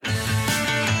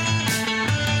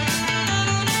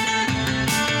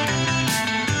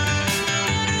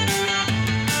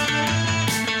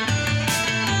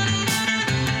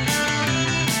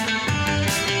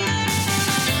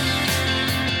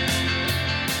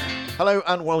Hello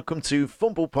and welcome to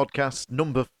Fumble Podcast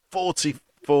number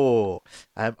 44.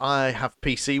 I have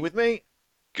PC with me.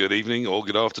 Good evening, or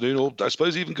good afternoon, or I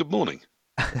suppose even good morning.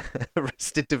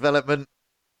 Arrested Development.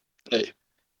 Hey.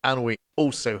 And we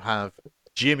also have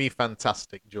Jimmy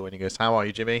Fantastic joining us. How are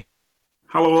you, Jimmy?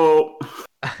 Hello.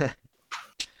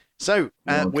 So,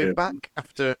 Okay. we're back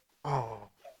after a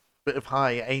bit of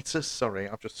hiatus. Sorry,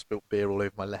 I've just spilt beer all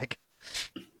over my leg.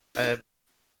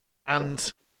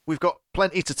 And we've got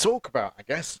plenty to talk about, I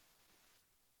guess.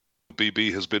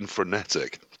 BB has been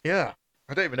frenetic. Yeah,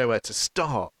 I don't even know where to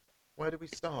start. Where do we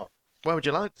start? Where would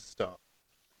you like to start?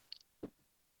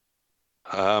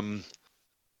 God,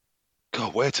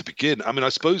 where to begin? I mean, I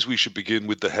suppose we should begin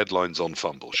with the headlines on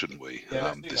Fumble, shouldn't we? Yeah,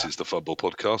 let's do this that. is the Fumble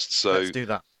podcast. So Let's do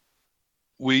that.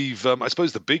 we've, I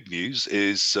suppose the big news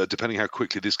is, depending how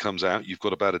quickly this comes out, you've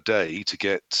got about a day to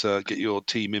get your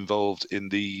team involved in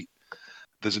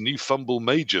there's a new Fumble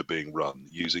Major being run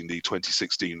using the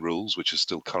 2016 rules, which is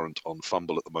still current on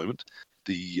Fumble at the moment.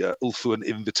 The Ulthuan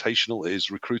Invitational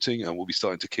is recruiting and will be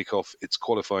starting to kick off its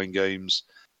qualifying games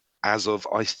as of,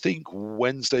 I think,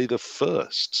 Wednesday the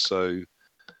 1st. So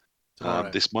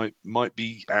this might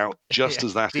be out just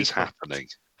as that is happening.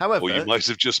 However, Or you might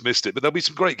have just missed it. But there'll be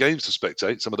some great games to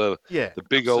spectate. Some of the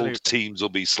big absolutely. old teams will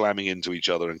be slamming into each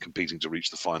other and competing to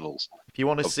reach the finals. If you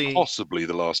want to Of see, possibly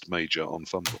the last major on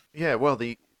Fumble. yeah, well,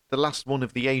 the last one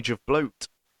of the Age of Bloat,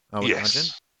 I would imagine.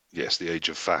 Yes, the age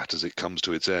of fat as it comes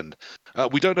to its end.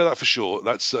 We don't know that for sure.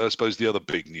 That's, I suppose, the other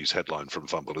big news headline from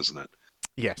Fumble, isn't it?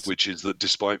 Yes. Which is that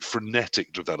despite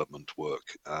frenetic development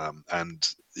work and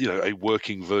a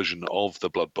working version of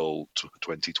the Blood Bowl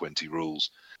 2020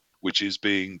 rules, which is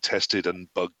being tested and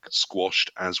bug squashed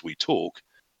as we talk,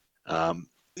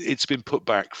 it's been put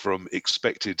back from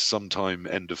expected sometime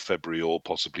end of February or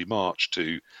possibly March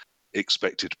to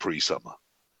expected pre-summer,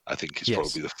 I think is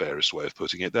probably the fairest way of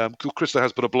putting it. Krista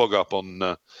has put a blog up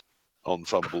on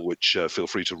Fumble, which feel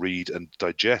free to read and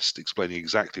digest, explaining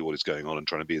exactly what is going on and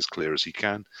trying to be as clear as he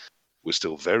can. We're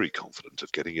still very confident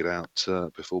of getting it out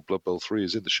before Blood Bowl 3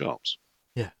 is in the shops.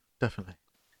 Yeah, definitely.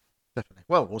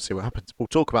 Well, we'll see what happens. We'll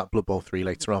talk about Blood Bowl 3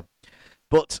 later on.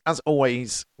 But as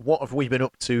always, what have we been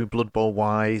up to Blood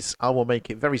Bowl-wise? I will make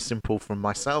it very simple from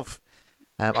myself.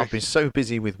 I've been so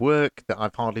busy with work that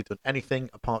I've hardly done anything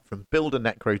apart from build a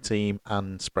Necro team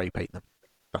and spray paint them.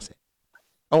 That's it.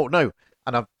 Oh, no.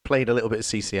 And I've played a little bit of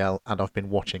CCL and I've been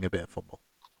watching a bit of Fumble.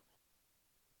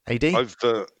 AD?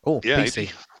 PC.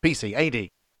 AD.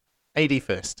 PC, AD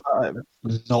first. I've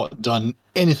not done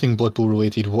anything Blood Bowl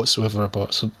related whatsoever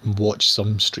but watch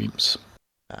some streams.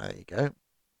 There you go.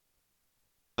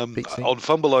 PC. On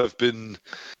Fumble,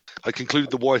 I concluded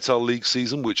the White Owl League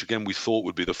season, which again we thought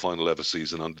would be the final ever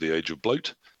season under the Age of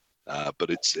Bloat, but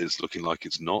it's looking like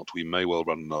it's not. We may well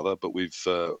run another, but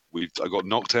I got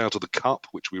knocked out of the Cup,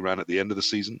 which we ran at the end of the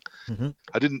season. Mm-hmm.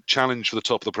 I didn't challenge for the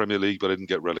top of the Premier League, but I didn't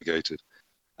get relegated,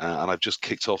 and I've just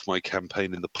kicked off my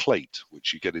campaign in the Plate,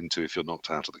 which you get into if you're knocked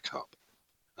out of the Cup,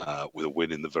 with a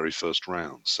win in the very first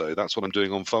round. So that's what I'm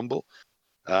doing on Fumble.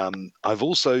 I've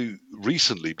also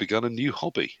recently begun a new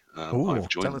hobby. I've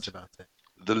joined tell us about it.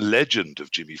 the legend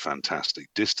of Jimmy Fantastic,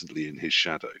 distantly in his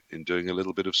shadow, in doing a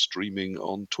little bit of streaming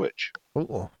on Twitch.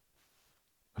 Oh,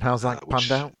 and how's that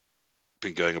panned out?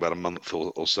 Been going about a month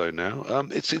or so now.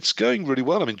 It's going really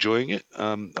well. I'm enjoying it.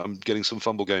 I'm getting some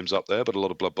Fumble games up there, but a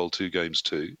lot of Blood Bowl 2 games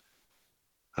too.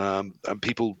 And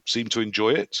people seem to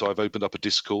enjoy it, so I've opened up a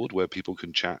Discord where people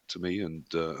can chat to me and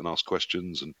ask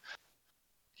questions. And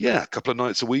yeah, a couple of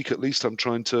nights a week at least, I'm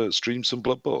trying to stream some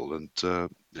Blood Bowl and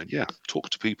talk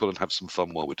to people and have some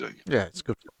fun while we're doing it. Yeah, it's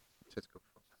good. It's good.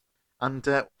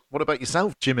 And what about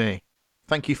yourself, Jimmy?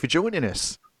 Thank you for joining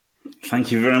us.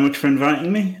 Thank you very much for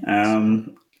inviting me.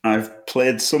 I've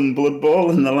played some Blood Bowl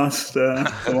in the last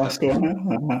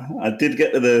while. I did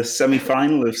get to the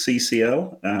semi-final of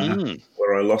CCL,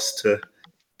 where I lost to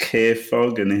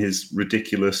K-Fog and his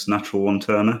ridiculous natural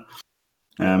one-turner.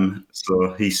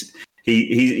 So he,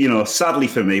 sadly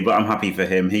for me, but I'm happy for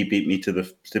him. He beat me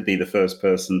to be the first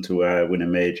person to win a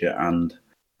major and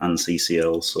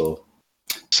CCL. So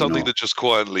something that just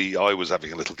quietly I was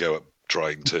having a little go at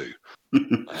trying too.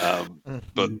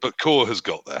 But Core has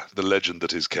got there. The legend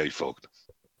that is K-Fog.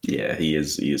 Yeah, he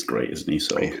is great, isn't he?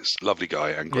 So he is lovely guy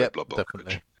and great Blood Bowl.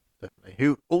 Definitely.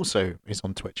 Who also is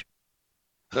on Twitch.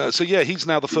 So he's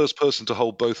now the first person to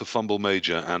hold both a Fumble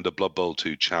Major and a Blood Bowl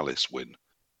 2 Chalice win.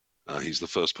 He's the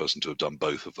first person to have done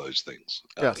both of those things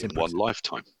in one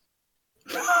lifetime.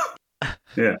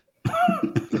 Yeah.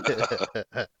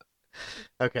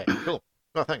 Okay, cool.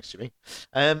 Well, thanks, Jimmy.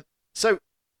 So,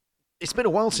 it's been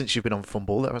a while since you've been on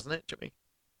Fumble, hasn't it, Jimmy?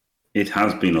 It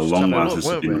has been a long while since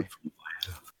I've been on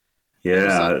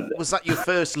Yeah, Was that your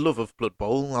first love of Blood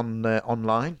Bowl on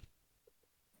online?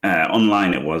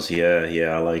 online it was. Yeah,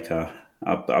 yeah.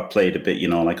 I played a bit,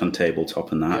 like on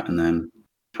tabletop and that, Yeah. and then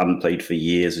hadn't played for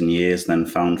years and years. Then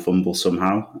found Fumble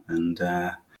somehow and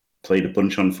played a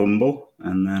bunch on Fumble,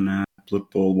 and then Blood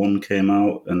Bowl 1 came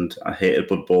out, and I hated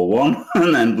Blood Bowl 1,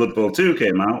 and then Blood Bowl 2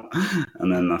 came out,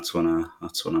 and then that's when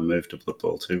I moved to Blood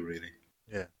Bowl 2. Really.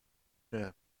 Yeah.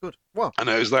 Yeah. Good. Well, And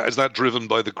is that driven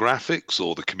by the graphics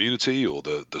or the community or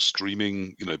the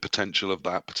streaming potential of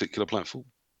that particular platform?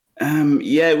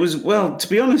 Yeah, it was. Well, to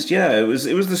be honest, yeah, it was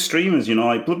the streamers.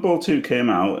 Like Blood Bowl 2 came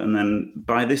out, and then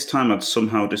by this time I'd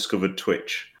somehow discovered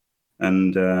Twitch,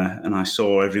 and I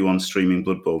saw everyone streaming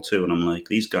Blood Bowl 2, and I'm like,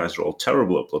 these guys are all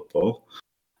terrible at Blood Bowl,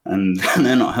 and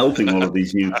they're not helping all of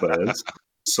these new players.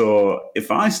 So if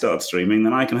I start streaming,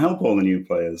 then I can help all the new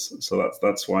players. So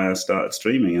that's why I started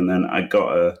streaming, and then I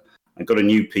got a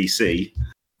new PC.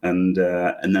 And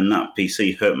then that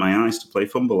PC hurt my eyes to play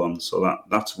Fumble on. So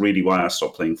that's really why I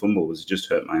stopped playing Fumble, was it just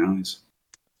hurt my eyes.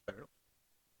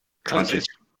 It's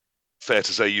fair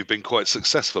to say you've been quite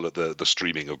successful at the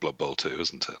streaming of Blood Bowl 2,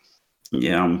 isn't it?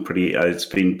 Yeah, I'm pretty. It's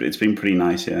been pretty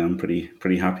nice. Yeah, I'm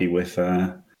pretty happy with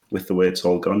the way it's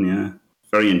all gone. Yeah,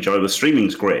 very enjoyable.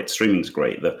 Streaming's great.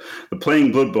 The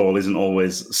playing Blood Bowl isn't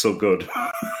always so good,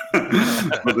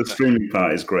 but the streaming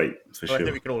part is great for sure. I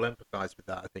think we can all empathise with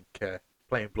that. I think.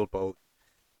 Playing Blood Bowl,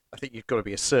 I think you've got to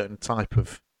be a certain type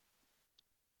of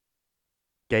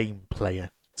game player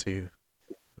to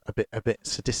a bit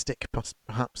sadistic,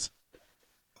 perhaps.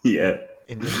 Yeah.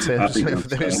 In terms of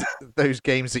those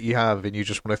games that you have, and you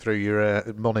just want to throw your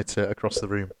monitor across the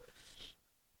room,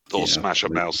 or smash a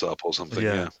mouse up or something.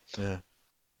 Yeah.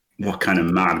 What kind of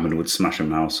madman would smash a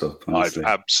mouse up? Honestly?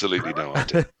 I've absolutely no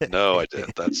idea. No idea.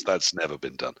 That's never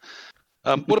been done.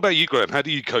 What about you, Graham? How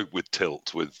do you cope with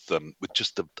tilt, with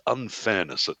just the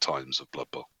unfairness at times of Blood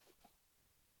Bowl?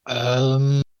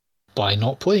 By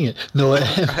not playing it. No,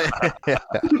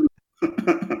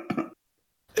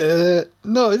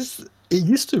 no. It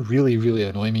used to really, really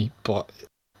annoy me, but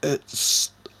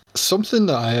it's something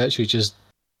that I actually just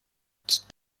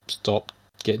stopped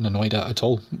getting annoyed at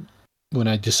all when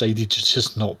I decided to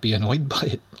just not be annoyed by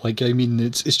it. Like, I mean,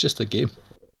 it's just a game.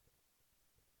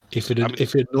 If it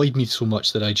annoyed me so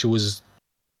much that I chose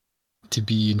to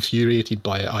be infuriated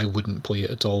by it, I wouldn't play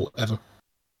it at all, ever.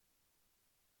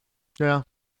 Yeah.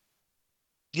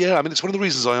 Yeah, I mean, it's one of the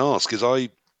reasons I ask is I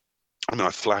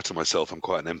flatter myself I'm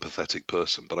quite an empathetic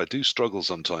person, but I do struggle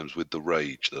sometimes with the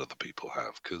rage that other people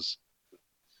have, because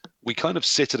we kind of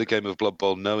sit at a game of Blood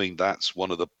Bowl knowing that's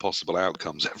one of the possible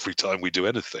outcomes every time we do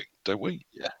anything, don't we?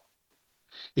 Yeah.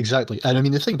 Exactly. And I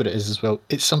mean, the thing about it is as well,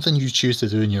 it's something you choose to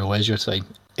do in your leisure time.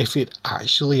 If it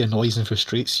actually annoys and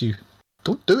frustrates you,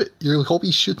 don't do it. Your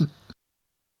hobby shouldn't.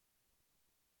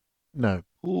 No.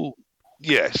 Ooh,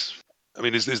 yes. I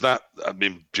mean, is that... I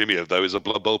mean, Jimmy, though, is a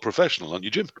Blood Bowl professional, aren't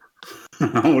you, Jim?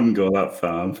 I wouldn't go that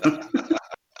far.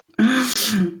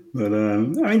 But, I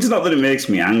mean, it's not that it makes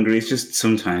me angry. It's just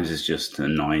sometimes it's just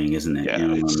annoying, isn't it? Yeah, you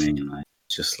know what I mean? Like,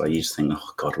 just like you just think,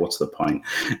 oh God, what's the point?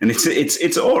 And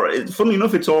it's all right. Funnily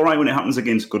enough, it's all right when it happens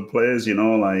against good players.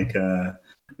 Like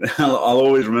I'll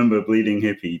always remember Bleeding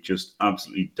Hippie just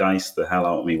absolutely diced the hell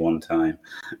out of me one time,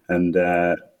 and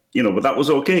but that was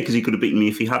okay because he could have beaten me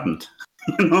if he hadn't.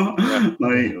 But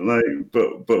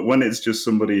when it's just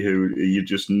somebody who you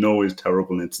just know is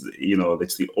terrible, and it's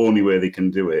the only way they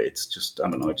can do it. It's just, I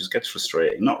don't know. It just gets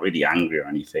frustrating. Not really angry or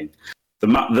anything.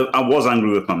 I was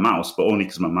angry with my mouse, but only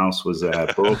because my mouse was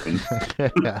broken.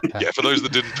 Yeah, for those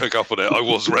that didn't pick up on it, I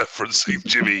was referencing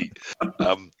Jimmy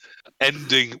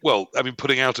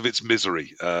putting out of its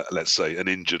misery, let's say, an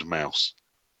injured mouse.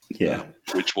 Yeah,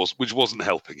 which wasn't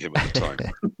helping him at the time.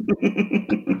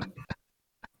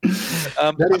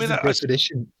 That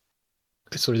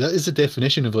is the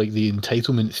definition of like the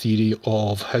entitlement theory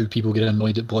of how people get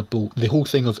annoyed at Blood Bowl. The whole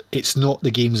thing of it's not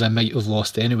the games I might have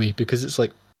lost anyway, because it's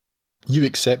like you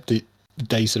accept that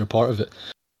dice are a part of it.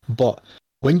 But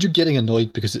when you're getting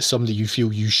annoyed because it's somebody you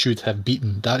feel you should have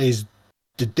beaten, that is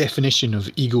the definition of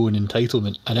ego and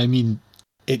entitlement. And I mean,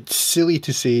 it's silly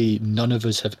to say none of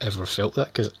us have ever felt that,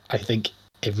 because I think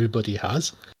everybody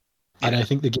has. And I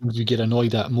think the games we get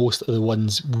annoyed at most are the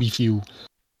ones we feel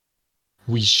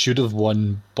we should have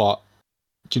won, but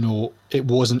it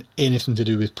wasn't anything to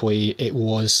do with play. It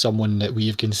was someone that we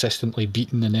have consistently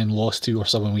beaten and then lost to, or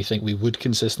someone we think we would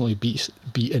consistently beat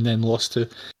and then lost to.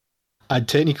 And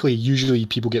technically, usually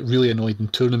people get really annoyed in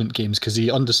tournament games because they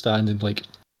understand in like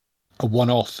a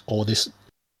one-off, it'll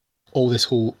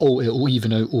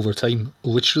even out over time,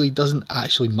 which really doesn't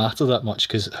actually matter that much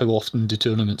because how often do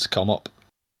tournaments come up?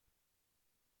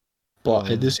 But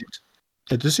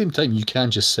at the same time, you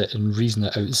can just sit and reason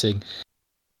it out and saying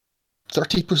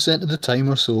 30% of the time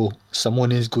or so,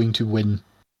 someone is going to win.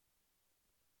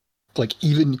 Like,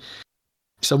 even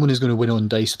someone is going to win on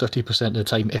dice 30% of the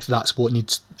time. If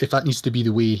that needs to be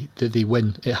the way that they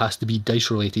win, it has to be dice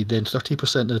related. Then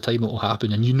 30% of the time it will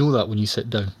happen, and you know that when you sit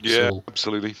down. Yeah, so,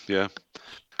 absolutely. Yeah.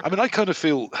 I mean, I kind of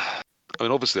feel. I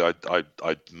mean, obviously,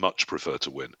 I'd much prefer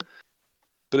to win,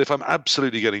 but if I'm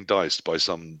absolutely getting diced by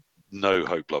some no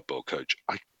hope Blood Bowl coach,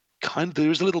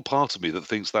 there is a little part of me that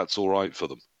thinks that's all right for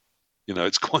them. You know,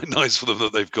 it's quite nice for them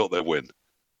that they've got their win.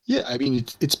 Yeah, I mean,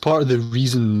 it's part of the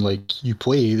reason, like, you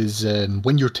play is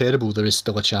when you're terrible, there is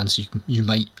still a chance you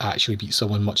might actually beat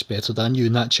someone much better than you,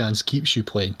 and that chance keeps you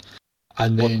playing.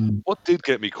 And then what did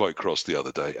get me quite cross the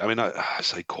other day? I mean, I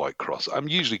say quite cross. I'm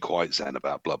usually quite zen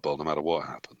about Blood Bowl, no matter what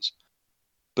happens.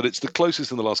 But it's the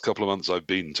closest in the last couple of months I've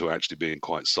been to actually being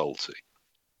quite salty.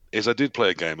 Is I did play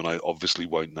a game, and I obviously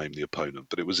won't name the opponent,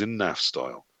 but it was in NAF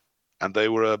style. And they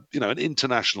were an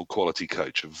international quality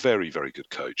coach, a very, very good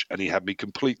coach. And he had me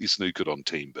completely snookered on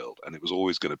team build, and it was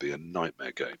always going to be a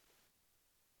nightmare game.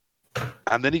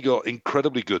 And then he got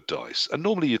incredibly good dice. And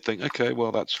normally you'd think, okay,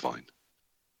 well, that's fine.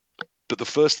 But the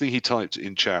first thing he typed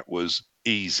in chat was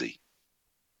easy.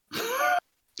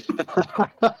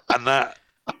 And that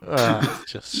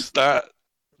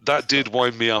did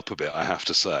wind me up a bit, I have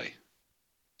to say.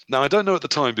 Now, I don't know at the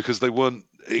time because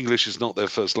English is not their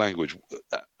first language.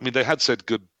 I mean, they had said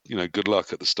good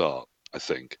luck at the start, I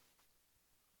think.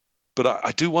 But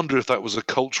I do wonder if that was a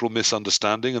cultural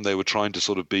misunderstanding and they were trying to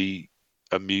sort of be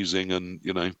amusing and,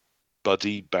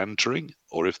 buddy bantering,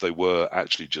 or if they were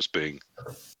actually just being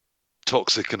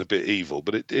toxic and a bit evil.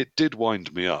 But it did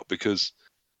wind me up because,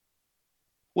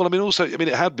 well,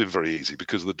 it had been very easy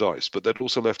because of the dice, but they'd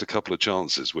also left a couple of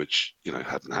chances which,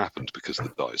 hadn't happened because of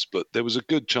the dice. But there was a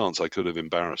good chance I could have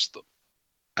embarrassed them.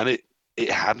 And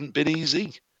it hadn't been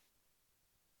easy.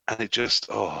 And it just,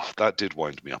 that did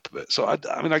wind me up a bit. So,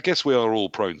 I guess we are all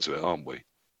prone to it, aren't we?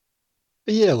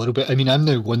 Yeah, a little bit. I mean, I'm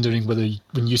now wondering whether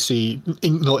when you say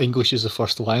not English is the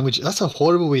first language, that's a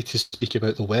horrible way to speak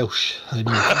about the Welsh.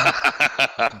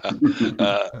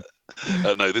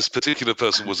 No, this particular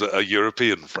person was a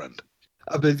European friend.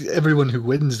 But everyone who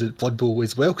wins at Blood Bowl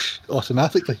is Welsh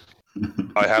automatically.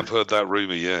 I have heard that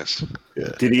rumour, yes. Yeah.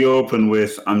 Did he open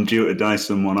with, I'm due to die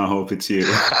someone, I hope it's you?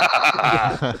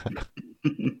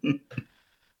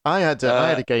 I had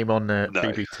a game on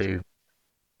BB2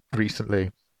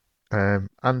 recently. And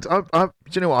do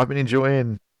you know what? I've been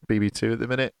enjoying BB2 at the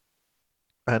minute.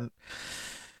 And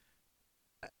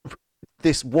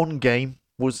this one game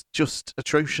was just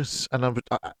atrocious. And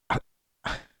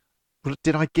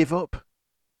did I give up?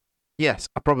 Yes,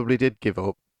 I probably did give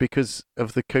up because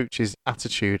of the coach's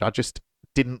attitude. I just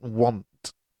didn't want,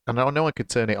 and I know I could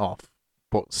turn it off,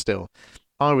 but still,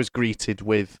 I was greeted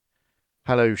with,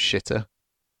 "Hello, shitter."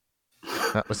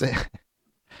 That was it.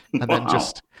 And Wow.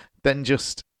 then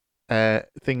just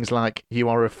things like, "You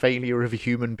are a failure of a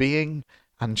human being,"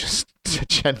 and just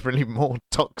generally more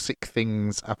toxic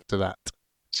things after that.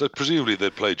 So presumably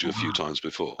they'd played you a few times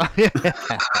before.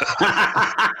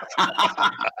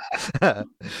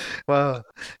 Well,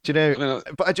 do you know?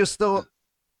 But I just thought.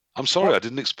 I'm sorry, I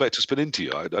didn't expect to spin into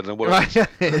you. I don't know what.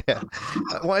 Yeah.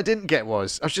 What I didn't get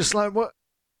was, I was just like, "What?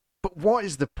 But what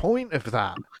is the point of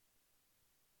that?"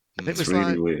 It's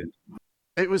really weird.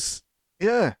 It was,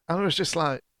 yeah. I was just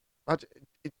like, do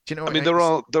you know? I mean, there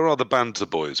are the banter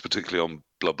boys, particularly on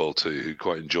Blood Bowl 2, who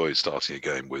quite enjoy starting a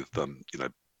game with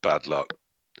bad luck.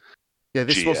 Yeah,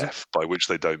 this wasn't, by which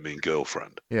they don't mean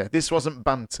girlfriend. Yeah, this wasn't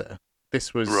banter.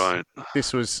 This was right.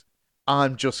 This was,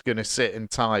 I'm just going to sit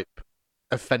and type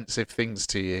offensive things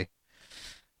to you.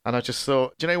 And I just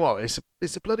thought, do you know what? It's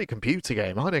a bloody computer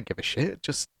game. I don't give a shit.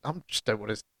 I just don't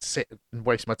want to sit and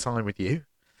waste my time with you.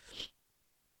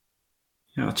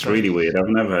 Yeah, that's really weird. I've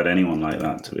never had anyone like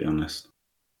that, to be honest.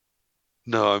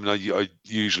 No, I mean,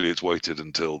 usually it's waited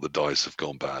until the dice have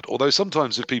gone bad. Although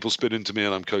sometimes if people spin into me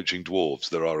and I'm coaching dwarves,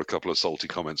 there are a couple of salty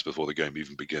comments before the game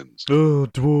even begins. Oh,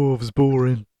 dwarves,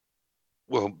 boring.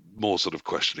 Well, more sort of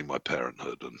questioning my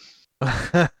parenthood and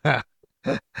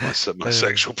my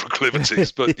sexual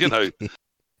proclivities. But,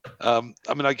 I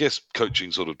mean, I guess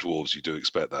coaching sort of dwarves, you do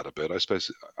expect that a bit. I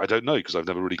suppose, I don't know, because I've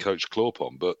never really coached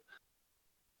Clawpon, but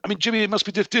I mean, Jimmy, it must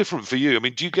be different for you. I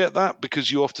mean, do you get that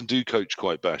because you often do coach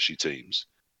quite bashy teams?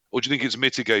 Or do you think it's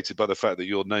mitigated by the fact that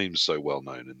your name's so well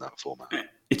known in that format?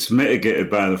 It's mitigated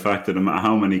by the fact that no matter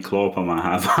how many Clawpon I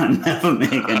have, I never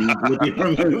make any bloody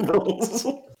removals.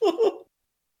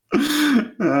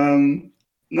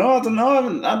 No, I don't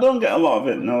know. I don't get a lot of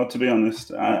it. No, to be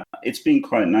honest, it's been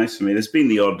quite nice for me. There's been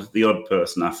the odd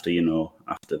person after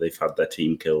they've had their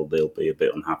team killed, they'll be a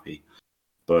bit unhappy.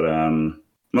 But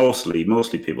mostly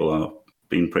people are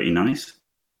being pretty nice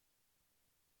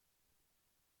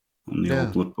on the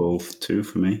old Blood Bowl 2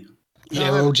 for me.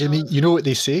 Yeah, well, Jimmy, you know what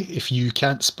they say: if you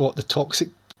can't spot the toxic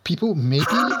people, maybe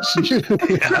it's you.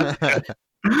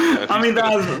 I mean,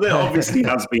 there obviously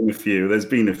has been a few. There's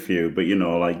been a few, but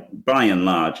like by and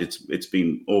large, it's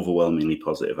been overwhelmingly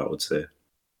positive, I would say.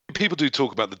 People do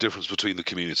talk about the difference between the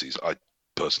communities. I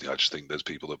just think there's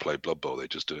people that play Blood Bowl, they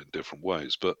just do it in different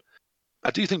ways. But I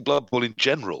do think Blood Bowl in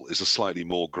general is a slightly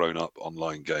more grown-up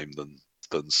online game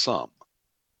than some.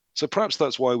 So perhaps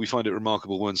that's why we find it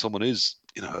remarkable when someone is,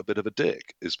 a bit of a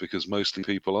dick, is because mostly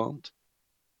people aren't.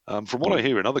 From what I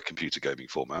hear in other computer gaming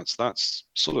formats, that's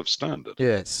sort of standard.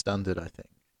 Yeah, it's standard, I think.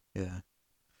 Yeah.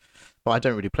 But I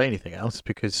don't really play anything else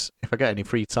because if I get any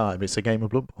free time, it's a game of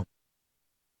Blood Bowl.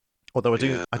 Although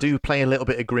I do play a little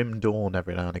bit of Grim Dawn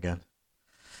every now and again.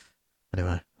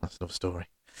 Anyway, that's another story.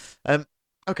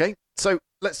 Okay, so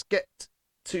let's get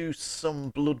to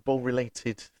some Blood Bowl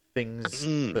related things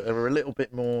that are a little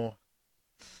bit more...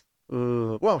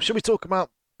 well, should we talk about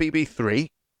BB3?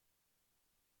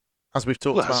 As we've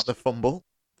talked about the fumble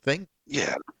thing.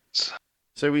 Yeah.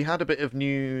 So we had a bit of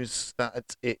news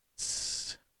that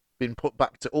it's been put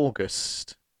back to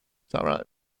August. Is that right?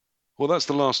 Well, that's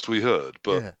the last we heard.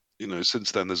 But,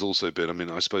 since then there's also been,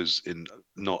 I suppose in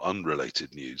not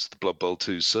unrelated news, the Blood Bowl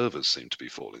 2 servers seem to be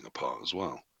falling apart as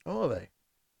well. Oh, are they?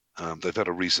 They've had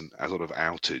a recent sort of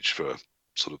outage for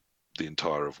sort of the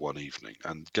entire of one evening.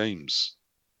 And games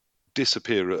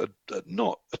disappear at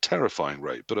not a terrifying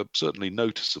rate, but a certainly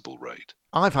noticeable rate.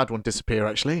 I've had one disappear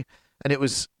actually, and it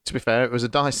was, to be fair, it was a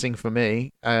dicing for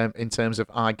me in terms of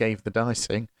I gave the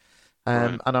dicing,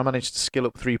 and I managed to skill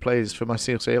up 3 players for my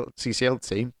CCL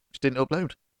team, which didn't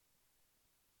upload.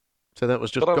 So that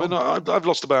was just gone. But I've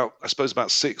lost about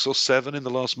 6 or 7 in the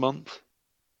last month.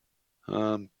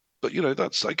 But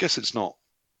that's, I guess it's not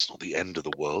the end of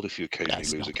the world if you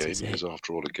occasionally lose a game. It is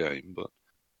after all a game, but.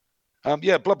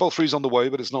 Blood Bowl 3 is on the way,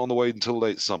 but it's not on the way until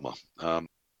late summer. I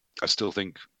still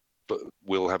think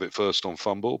we'll have it first on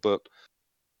Fumble, but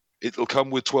it'll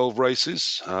come with 12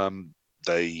 races.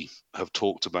 They have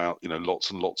talked about,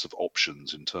 lots and lots of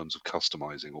options in terms of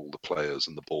customizing all the players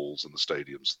and the balls and the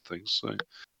stadiums and things. So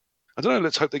I don't know.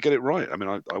 Let's hope they get it right. I mean,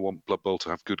 I want Blood Bowl to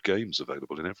have good games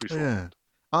available in every format. Yeah.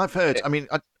 I've heard. I mean,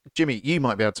 Jimmy, you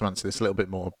might be able to answer this a little bit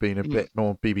more, being a bit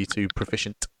more BB2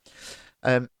 proficient.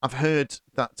 I've heard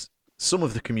that some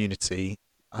of the community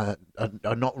are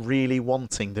not really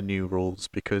wanting the new rules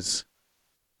because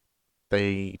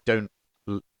they don't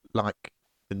like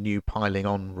the new piling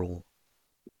on rule.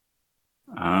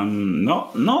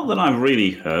 Not that I've really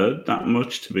heard that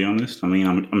much, to be honest. I mean,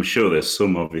 I'm sure there's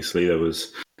some. Obviously,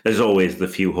 there's always the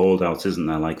few holdouts, isn't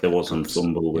there? Like there was on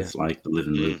Fumble with like the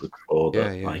Living Root before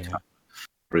that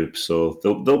group. So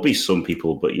there'll be some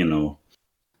people, but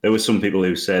there were some people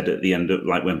who said at the end of,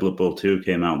 like when Blood Bowl 2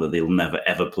 came out, that they'll never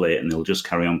ever play it and they'll just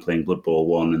carry on playing Blood Bowl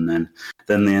 1, and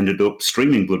then they ended up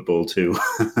streaming Blood Bowl 2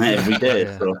 every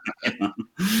day.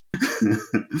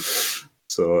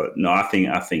 So no,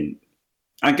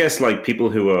 I guess like people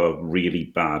who are really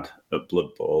bad at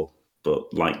Blood Bowl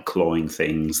but like clawing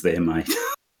things, they might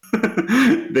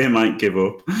give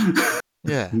up.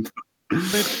 Yeah.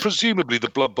 Presumably the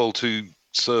Blood Bowl 2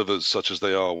 servers, such as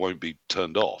they are, won't be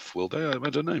turned off, will they? I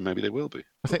don't know. Maybe they will be.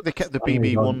 I think they kept the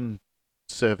BB1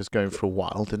 servers going for a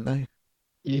while, didn't they?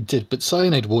 It did, but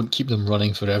Cyanide won't keep them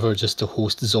running forever just to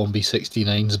host Zombie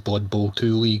 69's Blood Bowl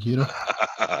 2 League,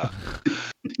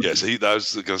 Yes, I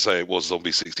was going to say it was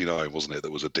Zombie 69, wasn't it,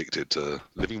 that was addicted to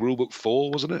Living Rulebook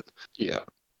 4, wasn't it? Yeah.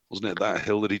 Wasn't it that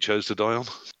hill that he chose to die on?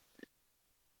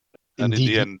 And Indeed.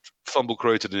 in the end, Fumble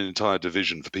created an entire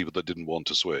division for people that didn't want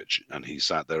to switch, and he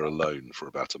sat there alone for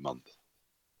about a month.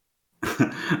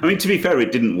 I mean, to be fair,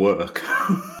 it didn't work.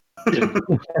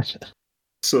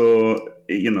 So,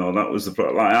 that was the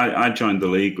problem. I joined the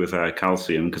league with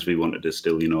Calcium because we wanted to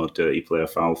still, dirty player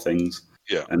foul things.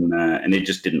 Yeah. And it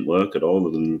just didn't work at all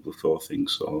with the Rule 4 thing.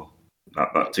 So,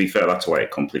 to be fair, that's why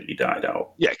it completely died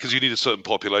out. Yeah, because you need a certain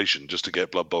population just to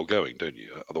get Blood Bowl going, don't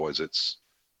you? Otherwise, it's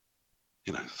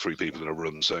 3 people in a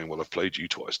room saying, well, I've played you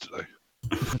twice today.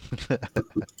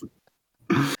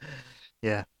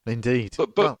 Yeah, indeed.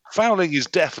 But fouling is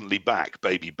definitely back,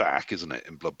 back, isn't it,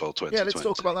 in Blood Bowl 2020? Yeah, let's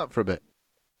talk about that for a bit.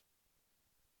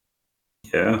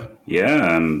 Yeah.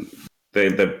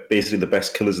 They're basically the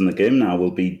best killers in the game now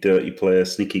will be dirty player,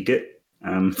 sneaky git,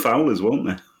 foulers, won't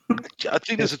they? I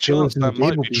think there's a chance that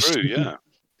might be true, yeah.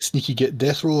 Sneaky git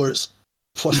death rollers.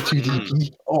 Plus 2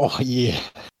 DP. Oh, yeah.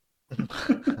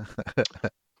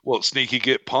 What, sneaky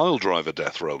git pile driver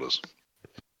death rollers?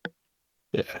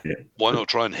 Yeah. Why not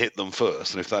try and hit them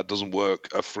first? And if that doesn't work,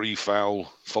 a free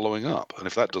foul following up. And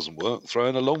if that doesn't work, throw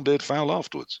in a Longbeard foul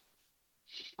afterwards.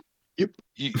 Yep.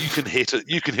 You can hit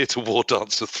a War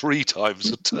Dancer 3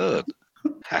 times a turn.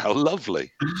 How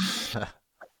lovely.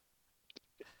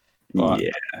 But,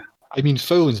 Yeah. I mean,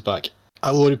 fouling's back.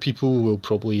 A lot of people will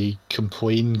probably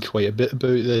complain quite a bit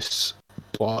about this,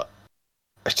 but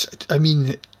I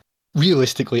mean,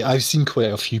 realistically, I've seen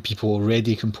quite a few people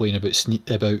already complain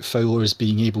about foulers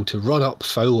being able to run up,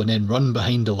 foul, and then run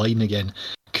behind the line again,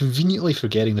 conveniently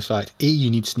forgetting the fact, A, you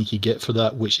need sneaky git for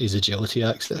that, which is agility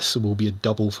access, so will be a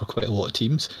double for quite a lot of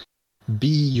teams. B,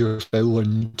 your fouler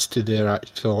needs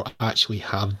to actually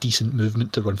have decent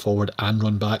movement to run forward and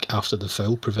run back after the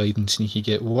foul, providing sneaky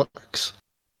git works,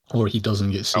 or he doesn't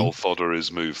get seen. Foul fodder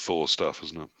is move 4 stuff,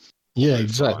 isn't it? Yeah, Move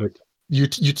exactly. 5. Your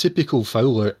typical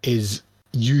fouler is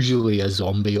usually a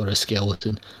zombie or a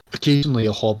skeleton, occasionally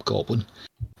a hobgoblin.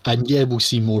 And yeah, we'll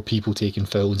see more people taking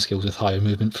fouling skills with higher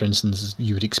movement. For instance,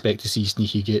 you would expect to see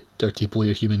sneaky git, dirty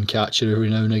player, human catcher every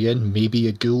now and again, maybe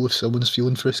a ghoul if someone's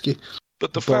feeling frisky.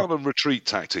 But the foul and retreat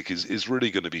tactic is really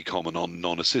going to be common on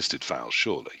non-assisted fouls,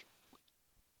 surely.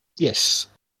 Yes.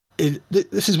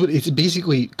 This is what it's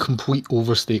basically complete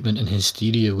overstatement and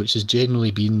hysteria, which has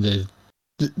generally been the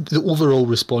overall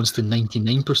response to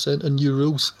 99% of new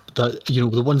rules. That, you know,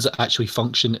 the ones that actually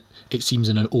function, it seems,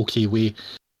 in an okay way,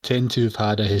 tend to have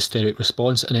had a hysteric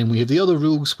response, and then we have the other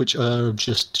rules which are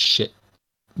just shit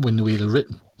when the way they're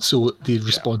written. So the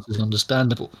response is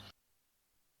understandable.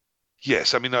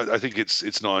 Yes, I mean, I think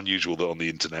it's not unusual that on the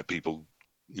internet people,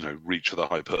 reach for the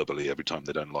hyperbole every time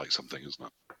they don't like something, isn't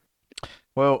it?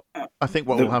 Well, I think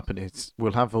what will happen is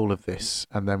we'll have all of this,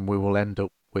 and then we will end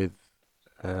up with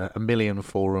a million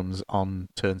forums on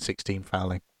turn 16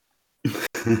 fouling.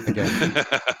 Again.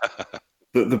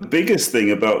 The biggest thing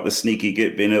about the sneaky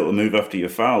git being able to move after you're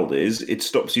fouled is it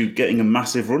stops you getting a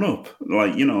massive run up.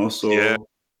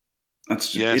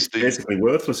 It's basically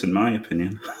worthless in my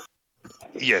opinion.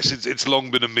 Yes, it's long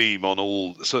been a meme on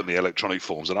all, certainly electronic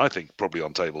forms, and I think probably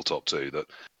on tabletop too, that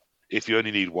if you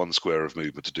only need 1 square of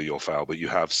movement to do your foul, but you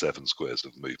have 7 squares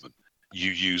of movement,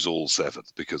 you use all 7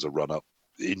 because a run-up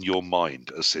in your mind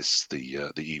assists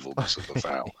the evilness of the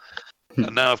foul.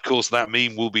 And now, of course, that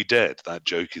meme will be dead. That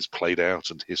joke is played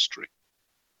out and history.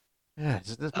 Yeah,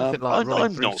 there's nothing like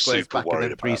running 3 squares back and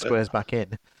then 3 squares back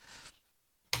in.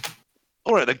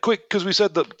 All right, then, quick, because we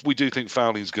said that we do think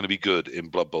fouling is going to be good in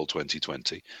Blood Bowl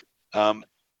 2020.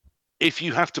 If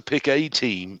you have to pick a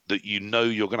team that you know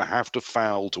you're going to have to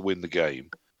foul to win the game,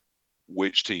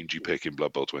 which team do you pick in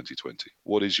Blood Bowl 2020?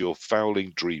 What is your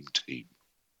fouling dream team?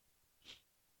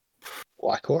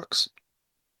 Black Orcs.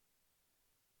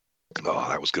 Oh,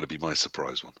 that was going to be my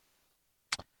surprise one.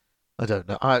 I don't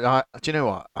know. I do you know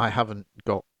what? I haven't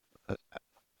got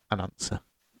an answer.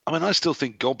 I mean, I still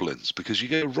think Goblins, because you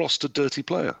get a roster dirty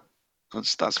player.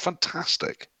 That's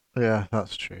fantastic. Yeah,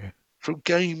 that's true. From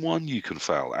game 1, you can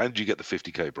foul, and you get the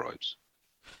 50k bribes.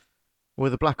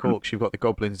 With the Black Orcs, you've got the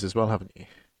Goblins as well, haven't you?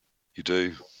 You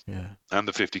do. Yeah. And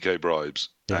the 50k bribes.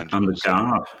 Yeah. And the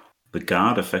guard. The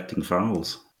guard affecting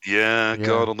fouls. Yeah,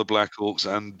 guard on the Black Orcs,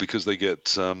 and because they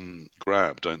get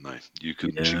grab, don't they? You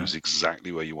can choose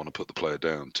exactly where you want to put the player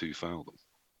down to foul them.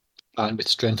 And with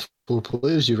strength 4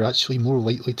 players, you're actually more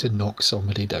likely to knock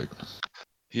somebody down.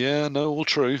 Yeah, no, all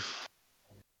true.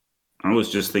 I was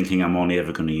just thinking I'm only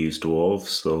ever going to use dwarves,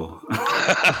 so...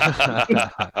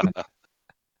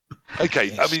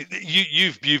 Okay, I mean,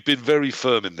 you've been very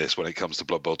firm in this when it comes to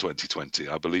Blood Bowl 2020.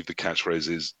 I believe the catchphrase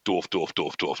is dwarf, dwarf,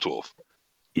 dwarf, dwarf, dwarf.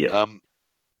 Yeah.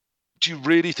 Do you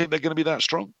really think they're going to be that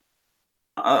strong?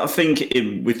 I think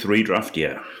with redraft,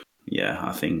 yeah. Yeah,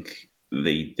 I think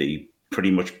they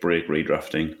pretty much break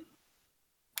redrafting.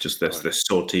 Just they're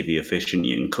so TV efficient,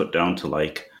 you can cut down to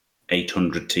like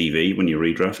 800 TV when you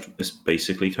redraft,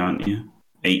 basically, can't you?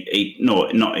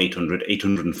 Not 800,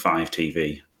 805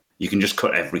 TV. You can just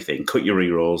cut everything. Cut your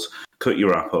rerolls, cut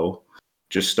your Apo,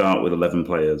 just start with 11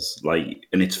 players,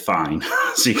 and it's fine.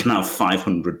 So you can have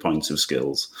 500 points of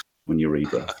skills when you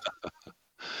redraft.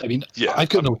 I mean, I've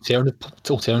got an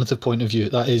alternative point of view.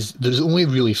 That is, there's only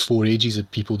really 4 ages of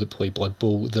people that play Blood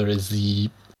Bowl. There is the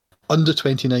under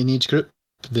 29 age group,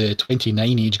 the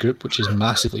 29 age group, which is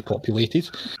massively populated.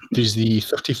 There's the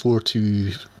 34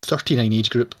 to 39 age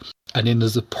group, and then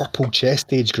there's the purple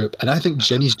chest age group. And I think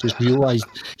Ginny's just realised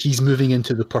he's moving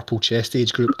into the purple chest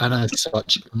age group, and as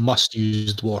such, must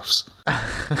use dwarfs.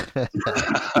 Well,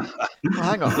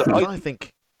 hang on, I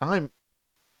think I'm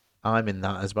in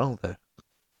that as well, though.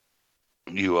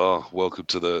 You are welcome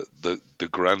to the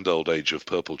grand old age of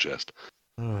Purple Chest.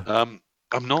 I'm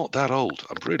not that old.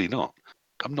 I'm really not.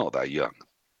 I'm not that young.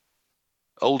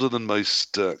 Older than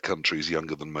most countries,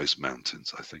 younger than most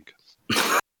mountains, I think.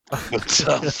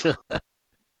 But,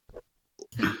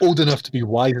 Old enough to be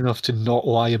wise enough to not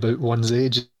lie about one's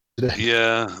age.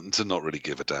 yeah, to not really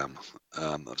give a damn.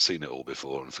 I've seen it all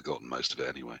before and forgotten most of it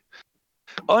anyway.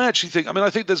 I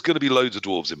think there's going to be loads of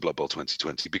dwarves in Blood Bowl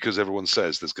 2020 because everyone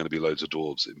says there's going to be loads of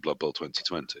dwarves in Blood Bowl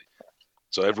 2020.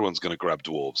 So everyone's going to grab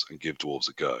dwarves and give dwarves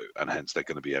a go, and hence they're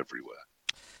going to be everywhere.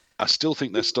 I still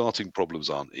think their starting problems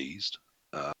aren't eased.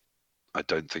 I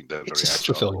don't think they're It's very just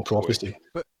agile. fulfilling prophecy.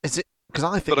 But is it? Because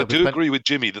I think. But I do agree with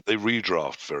Jimmy that they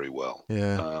redraft very well.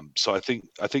 Yeah. So I think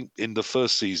in the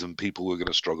first season people were going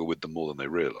to struggle with them more than they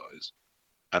realise,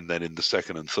 and then in the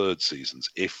second and third seasons,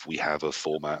 if we have a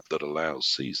format that allows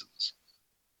seasons,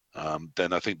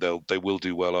 then I think they will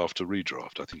do well after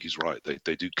redraft. I think he's right.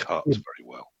 They do cut very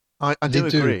well. I do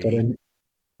agree,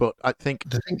 but I think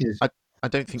the thing is, I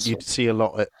don't think you'd see a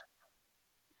lot at.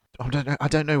 I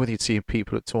don't know whether you'd see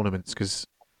people at tournaments because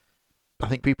I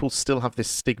think people still have this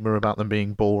stigma about them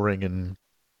being boring and.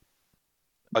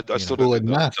 I still don't think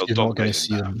NAF, they'll you're not going dominate to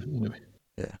see them. Anyway.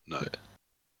 Yeah. No.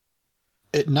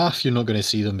 At NAF, you're not going to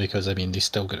see them because they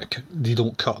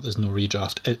don't cut. There's no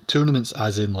redraft. At tournaments,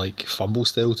 as in like fumble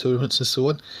style tournaments and so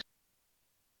on,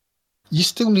 you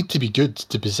still need to be good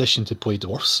to position to play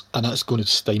dwarfs, and that's going to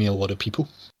stymie a lot of people.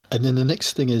 And then the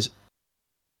next thing is,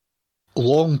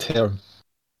 long term,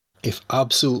 if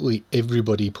absolutely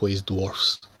everybody plays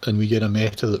dwarfs and we get a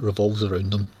meta that revolves around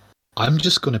them, I'm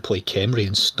just going to play Khemri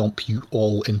and stomp you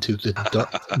all into the dirt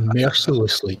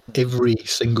mercilessly every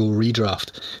single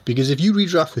redraft. Because if you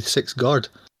redraft with 6 guard,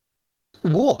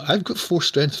 what? I've got 4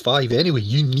 strength 5 anyway.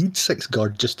 You need 6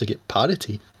 guard just to get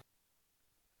parity.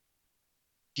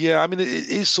 Yeah, I mean, it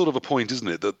is sort of a point, isn't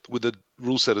it, that with a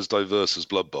rule set as diverse as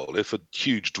Blood Bowl, if a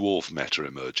huge dwarf meta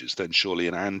emerges, then surely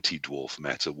an anti-dwarf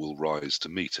meta will rise to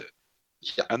meet it.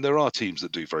 Yeah. And there are teams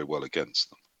that do very well against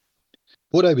them.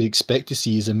 What I would expect to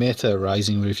see is a meta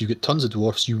arising where if you've got tons of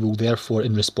dwarfs, you will therefore,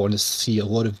 in response, see a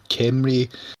lot of Khemri,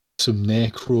 some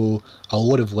Necro, a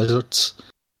lot of lizards,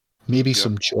 maybe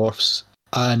some dwarfs,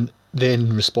 and then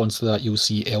in response to that, you'll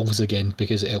see elves again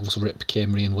because elves rip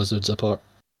Khemri and wizards apart.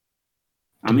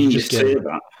 I mean, you say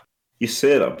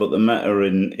that, but the meta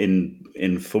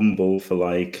in Fumble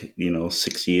for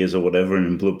 6 years or whatever, and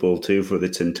in Blood Bowl 2 for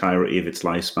its entirety of its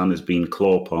lifespan has been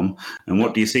Clawpom. And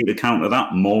what do you see to counter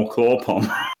that? More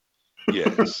Clawpom.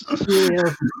 Yes.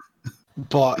 Yeah.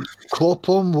 But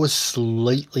Clawpom was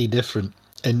slightly different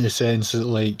in the sense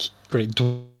that,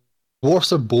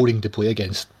 dwarfs are boring to play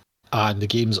against, and the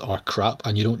games are crap,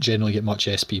 and you don't generally get much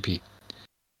SPP.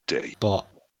 But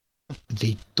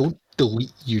they don't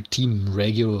delete your team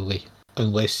regularly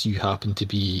unless you happen to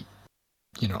be,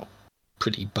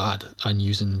 pretty bad and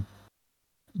using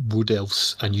wood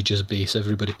elves and you just base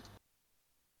everybody.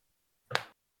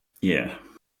 Yeah.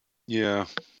 Yeah.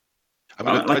 I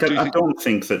mean, I don't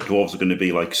think that dwarves are going to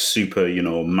be super,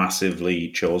 massively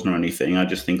chosen or anything. I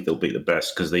just think they'll be the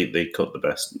best because they cut the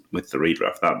best with the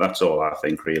redraft. That's all I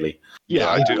think, really. Yeah,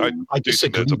 I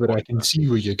disagree, but I can see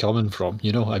where you're coming from.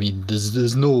 I mean,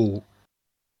 there's no.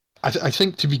 I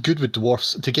think to be good with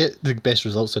dwarfs, to get the best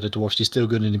results out of dwarfs, you're still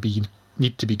going to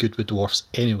need to be good with dwarfs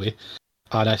anyway.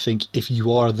 And I think if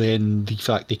you are, then the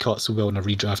fact they cut so well in a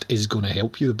redraft is going to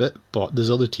help you a bit. But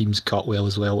there's other teams cut well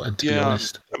as well. And to be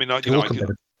honest, I mean, I can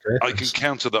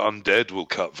counter that undead will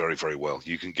cut very, very well.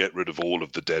 You can get rid of all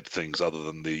of the dead things other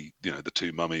than the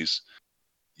 2 mummies,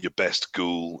 your best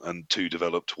ghoul, and 2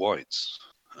 developed whites.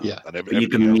 Yeah, but you're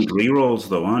going to need rerolls,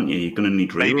 though, aren't you? You're going to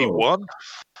need rerolls. Maybe 1.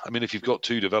 I mean, if you've got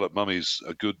 2 developed mummies,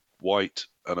 a good white,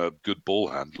 and a good ball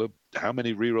handler, how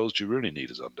many rerolls do you really need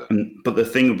as undead? But the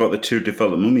thing about the 2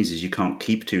 developed mummies is you can't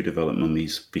keep 2 developed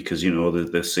mummies because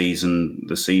the season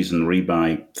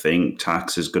rebuy thing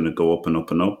tax is going to go up and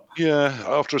up and up. Yeah,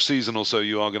 after a season or so,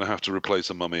 you are going to have to replace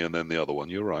a mummy and then the other one.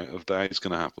 You're right. That is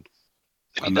going to happen,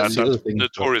 and that's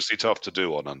notoriously tough to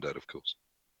do on undead, of course.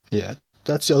 Yeah.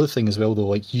 That's the other thing as well,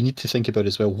 though. You need to think about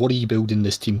as well, what are you building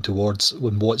this team towards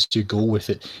and what's your goal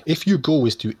with it? If your goal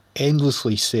is to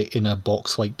endlessly sit in a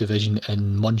box-like division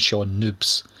and munch on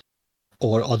noobs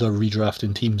or other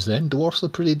redrafting teams, then dwarfs are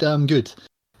pretty damn good.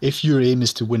 If your aim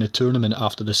is to win a tournament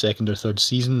after the 2nd or 3rd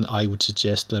season, I would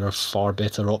suggest there are far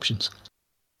better options.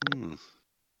 I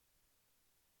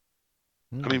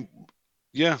mean,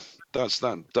 yeah,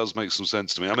 that does make some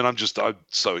sense to me. I mean, I'm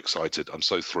so excited. I'm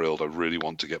so thrilled. I really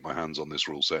want to get my hands on this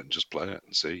rule set and just play it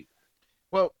and see.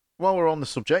 Well, while we're on the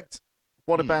subject,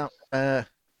 what about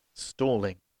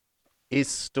stalling? Is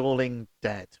stalling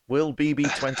dead? Will BB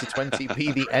 2020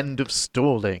 be the end of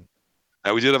stalling?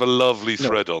 Now, we did have a lovely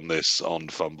thread on this on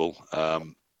Fumble.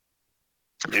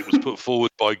 It was put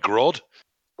forward by Grod,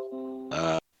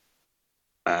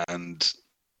 and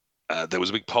there was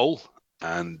a big poll,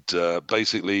 and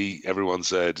basically everyone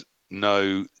said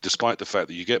no, despite the fact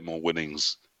that you get more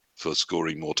winnings for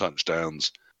scoring more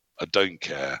touchdowns. I don't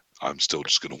care. I'm still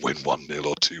just going to win 1-0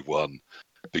 or 2-1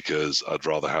 because I'd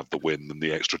rather have the win than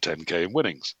the extra 10k in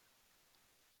winnings.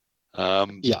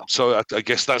 So I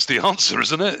guess that's the answer,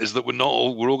 isn't it? Is that we're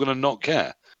all going to not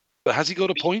care? But has he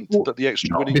got a point that the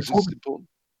extra winnings is important?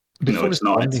 Before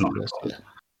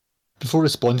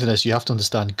responding to this, you have to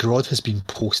understand Grod has been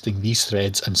posting these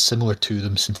threads and similar to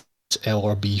them since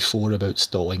LRB4 about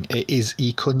stalling. It is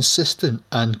a consistent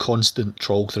and constant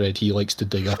troll thread he likes to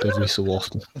dig up every so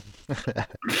often.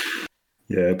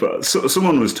 Yeah, but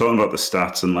someone was talking about the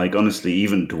stats, and like honestly,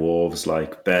 even dwarves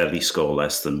like barely score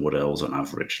less than wood elves on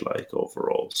average, like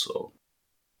overall. So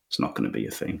it's not going to be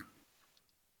a thing.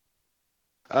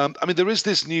 I mean, there is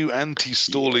this new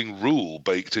anti-stalling rule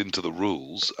baked into the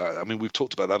rules. I mean, we've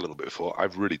talked about that a little bit before. I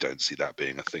really don't see that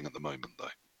being a thing at the moment, though.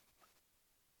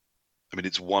 I mean,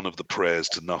 it's one of the prayers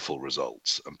to Nuffle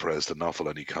results, and prayers to Nuffle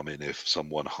only come in if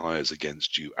someone hires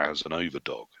against you as an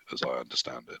overdog, as I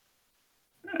understand it.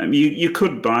 You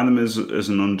could buy them as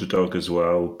an underdog as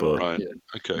well, but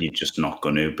you're just not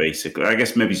going to, basically. I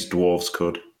guess maybe dwarves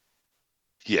could.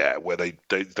 Yeah, where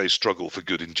they struggle for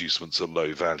good inducements at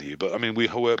low value. But, I mean, we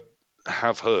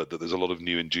have heard that there's a lot of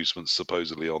new inducements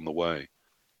supposedly on the way,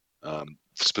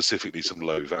 specifically some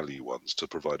low-value ones to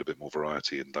provide a bit more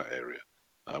variety in that area,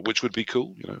 which would be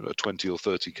cool, a 20 or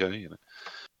 30k.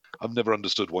 I've never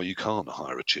understood why you can't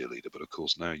hire a cheerleader, but, of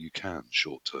course, now you can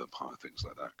short-term hire things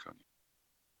like that, can't you?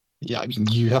 Yeah, I mean,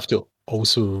 you have to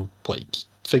also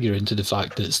figure into the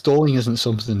fact that stalling isn't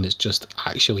something that's just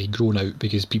actually grown out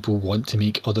because people want to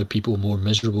make other people more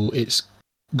miserable. It's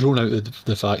grown out of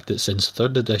the fact that since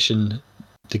 3rd edition,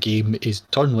 the game is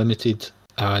turn limited,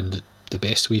 and the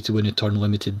best way to win a turn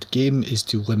limited game is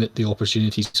to limit the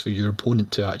opportunities for your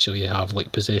opponent to actually have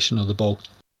possession of the ball.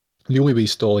 The only way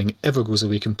stalling ever goes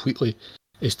away completely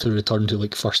is to return to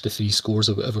first to 3 scores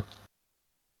or whatever.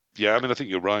 Yeah, I mean, I think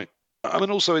you're right. I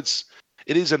mean, also, it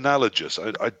is analogous.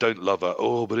 I don't love that.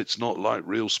 Oh, but it's not like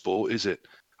real sport, is it?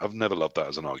 I've never loved that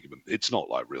as an argument. It's not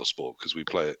like real sport because we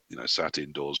play it, sat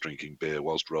indoors drinking beer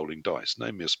whilst rolling dice.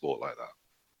 Name me a sport like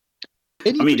that.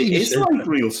 I mean, it is like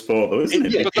real sport, though,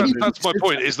 isn't it? But that's my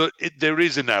point, is that there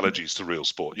is analogies to real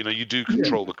sport. You do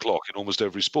control the clock in almost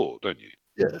every sport, don't you?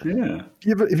 Yeah.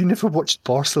 Have you never watched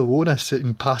Barcelona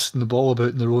sitting passing the ball about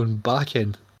in their own back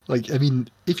end? I mean,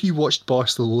 if you watched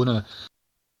Barcelona,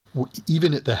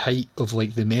 even at the height of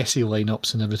the Messi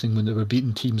lineups and everything, when they were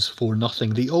beating teams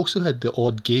 4-0, they also had the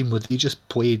odd game where they just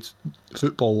played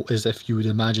football as if you would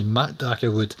imagine Matt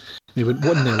Daka would. They went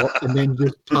 1-0 up and then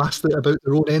just passed it about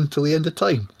their own end till the end of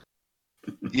time.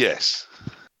 Yes.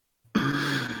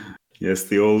 Yes,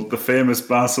 the famous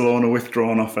Barcelona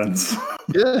withdrawn offense.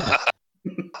 Yeah.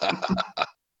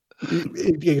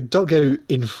 It dug out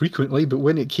infrequently, but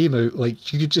when it came out,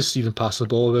 you could just see them pass the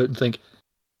ball about and think,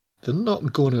 they're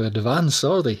not going to advance,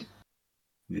 are they?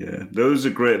 Yeah, there was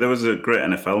a great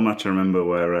NFL match I remember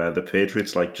where the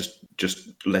Patriots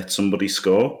just let somebody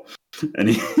score,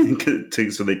 and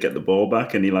so they get the ball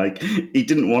back, and he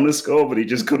didn't want to score, but he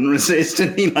just couldn't resist,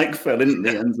 and he fell into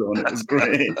the end zone. It was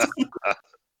great.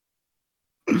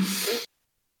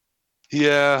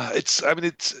 Yeah,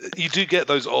 you do get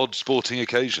those odd sporting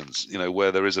occasions,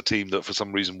 where there is a team that for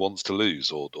some reason wants to lose,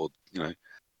 or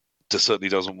certainly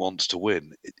doesn't want to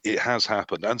win. It has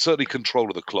happened, and certainly control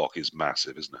of the clock is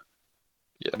massive, isn't it?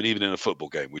 Yeah. I mean, even in a football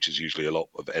game, which is usually a lot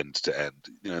of end to end,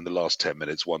 in the last 10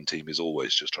 minutes, one team is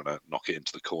always just trying to knock it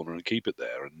into the corner and keep it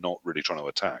there, and not really trying to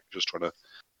attack, just trying to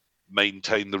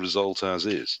maintain the result as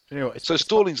is. So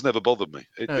stalling's never bothered me.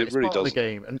 It really doesn't. The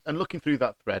game, and looking through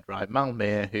that thread, right?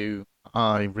 Malmere, who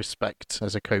I respect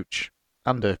as a coach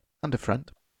and a friend,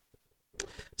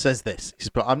 says this. He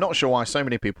says, but I'm not sure why so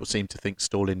many people seem to think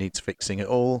stalling needs fixing at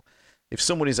all. If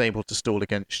someone is able to stall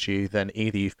against you, then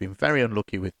either you've been very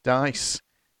unlucky with dice,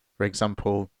 for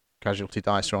example, casualty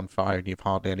dice are on fire and you've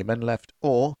hardly any men left,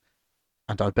 or,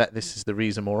 and I bet this is the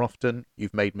reason more often,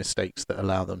 you've made mistakes that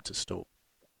allow them to stall.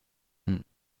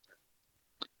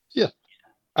 Yeah.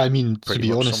 I mean, Pretty to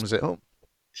be much honest, sums it up.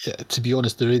 Yeah, to be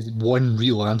honest, there is one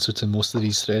real answer to most of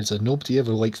these threads, and nobody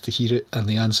ever likes to hear it, and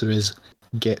the answer is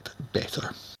get better.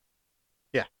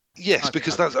 Yeah. Yes,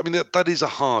 because that is a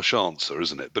harsh answer,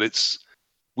 isn't it? But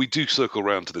we do circle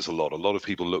around to this a lot. A lot of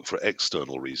people look for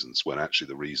external reasons when actually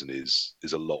the reason is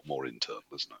a lot more internal,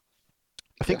 isn't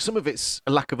it? I think some of it's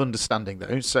a lack of understanding,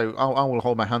 though. So I will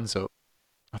hold my hands up.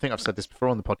 I think I've said this before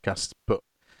on the podcast, but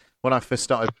when I first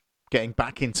started getting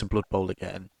back into Blood Bowl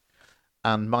again,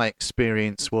 and my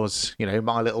experience was,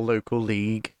 my little local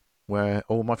league where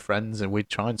all my friends and we'd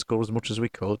try and score as much as we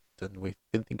could, and we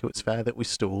didn't think it was fair that we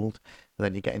stalled. And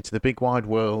then you get into the big wide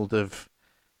world of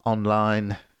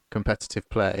online competitive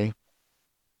play,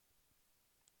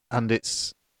 and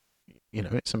it's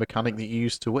a mechanic that you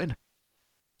use to win.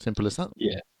 Simple as that.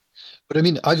 Yeah. But I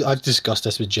mean, I've discussed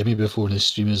this with Jimmy before in the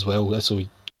stream as well, so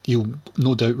you'll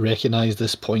no doubt recognise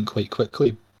this point quite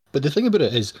quickly. But the thing about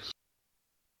it is,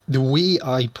 the way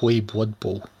I play Blood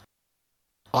Bowl,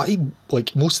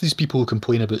 like most of these people who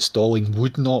complain about stalling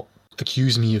would not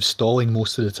accuse me of stalling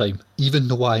most of the time, even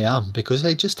though I am, because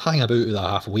I just hang about with a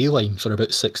halfway line for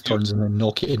about 6 turns and then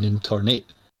knock it in turn 8.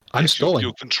 I'm stalling.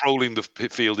 You're controlling the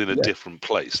field in a different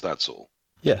place, that's all.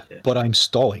 Yeah, but I'm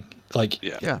stalling. Like,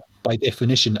 by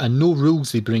definition, and no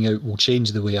rules they bring out will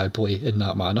change the way I play in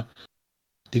that manner.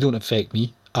 They don't affect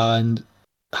me. And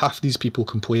half these people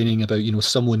complaining about,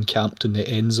 someone camped in the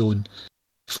end zone,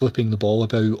 flipping the ball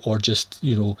about, or just,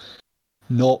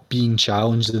 not being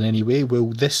challenged in any way. Well,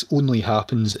 this only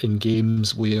happens in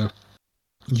games where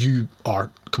you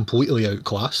are completely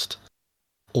outclassed,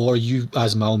 or you,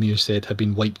 as Malmir said, have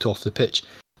been wiped off the pitch.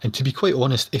 And to be quite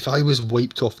honest, if I was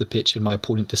wiped off the pitch and my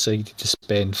opponent decided to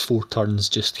spend 4 turns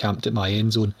just camped at my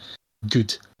end zone,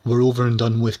 good. We're over and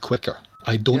done with quicker.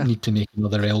 I don't need to make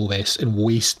another LOS and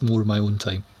waste more of my own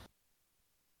time.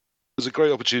 There's a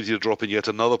great opportunity to drop in yet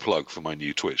another plug for my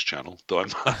new Twitch channel, though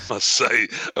I must say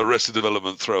Arrested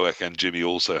Development, Throwek and Jimmy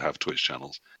also have Twitch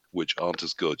channels, which aren't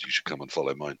as good. You should come and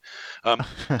follow mine.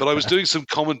 But I was doing some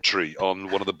commentary on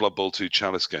one of the Blood Bowl 2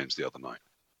 Chalice games the other night.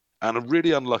 And a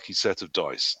really unlucky set of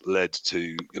dice led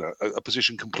to a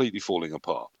position completely falling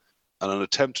apart. And an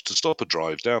attempt to stop a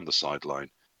drive down the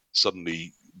sideline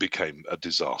suddenly became a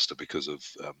disaster because of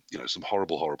some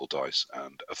horrible dice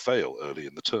and a fail early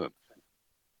in the turn.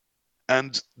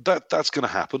 And that's going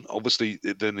to happen. Obviously,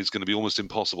 then it's going to be almost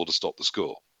impossible to stop the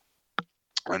score.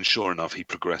 And sure enough, he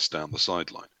progressed down the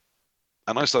sideline.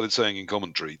 And I started saying in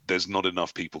commentary, there's not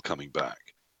enough people coming back.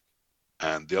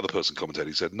 And the other person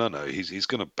commentating said, no, he's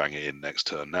going to bang it in next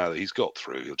turn. Now that he's got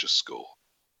through, he'll just score.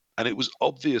 And it was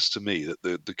obvious to me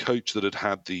that the coach that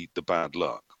had the bad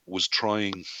luck was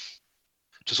trying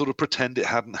to sort of pretend it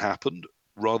hadn't happened,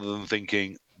 rather than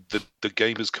thinking that the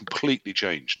game has completely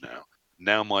changed now.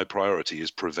 Now my priority is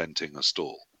preventing a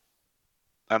stall.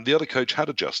 And the other coach had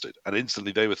adjusted, and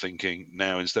instantly they were thinking,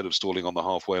 now instead of stalling on the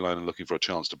halfway line and looking for a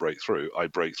chance to break through, I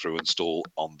break through and stall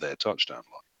on their touchdown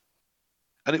line.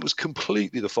 And it was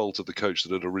completely the fault of the coach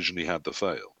that had originally had the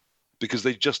fail, because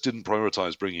they just didn't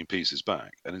prioritize bringing pieces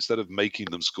back. And instead of making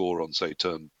them score on, say,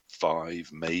 turn 5,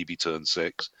 maybe turn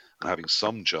 6, and having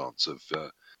some chance of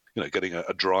getting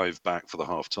a drive back for the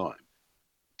half time,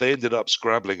 they ended up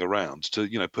scrabbling around to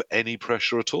put any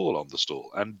pressure at all on the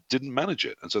stall and didn't manage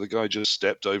it. And so the guy just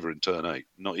stepped over in turn 8,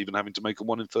 not even having to make a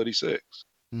 1 in 36.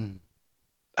 And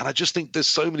I just think there's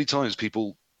so many times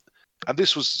people, and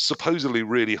this was supposedly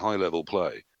really high-level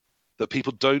play, that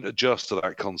people don't adjust to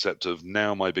that concept of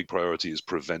now my big priority is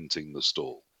preventing the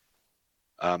stall.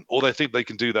 Or they think they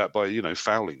can do that by,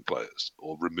 fouling players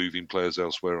or removing players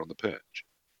elsewhere on the pitch.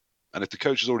 And if the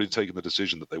coach has already taken the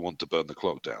decision that they want to burn the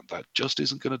clock down, that just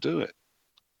isn't going to do it.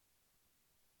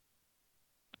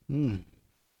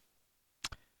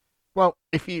 Well,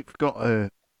 if you've got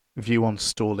a view on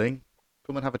stalling,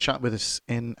 come and have a chat with us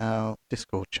in our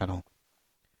Discord channel.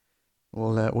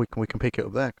 Well, we can pick it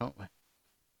up there, can't we?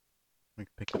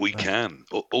 We can.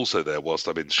 Also there, whilst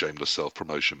I'm in shameless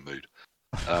self-promotion mood,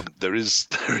 there is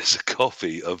a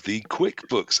copy of the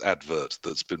QuickBooks advert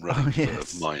that's been running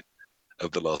for mine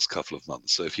over the last couple of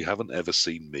months. So if you haven't ever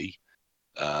seen me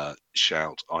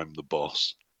shout, "I'm the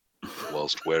boss,"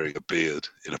 whilst wearing a beard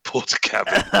in a porta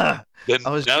cabin, then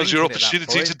now's your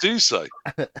opportunity to do so.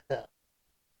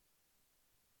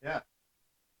 Yeah.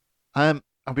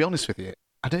 I'll be honest with you.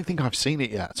 I don't think I've seen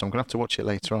it yet, so I'm going to have to watch it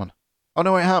later on. Oh,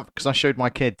 no, I have, because I showed my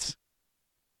kids.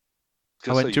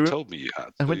 You told me you had.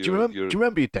 I went, do you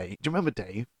remember Dave? Do you remember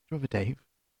Dave?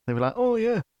 They were like, oh,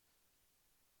 yeah.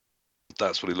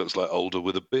 That's what he looks like, older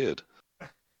with a beard. Oh,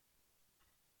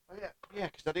 yeah,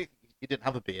 because I think you didn't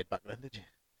have a beard back then, did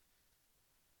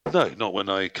you? No, not when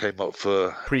I came up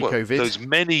for... Pre-COVID? Those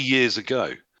many years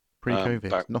ago. Pre-COVID.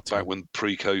 Back when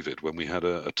pre-COVID, when we had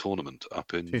a tournament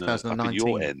up in 2019.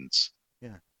 Your ends.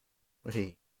 Yeah.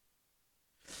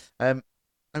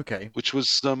 Okay. Which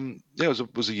was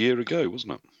it was a year ago,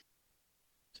 wasn't it?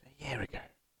 A year ago.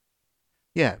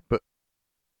 Yeah, but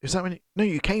is that when? No,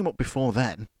 you came up before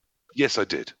then. Yes, I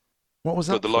did. What was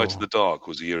that? But the Light of the Dark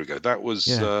was a year ago. That was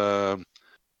that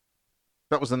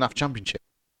was the NAF Championship.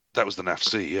 That was the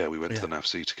NAFC. Yeah, we went to the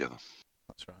NAFC together.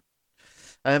 That's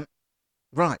right.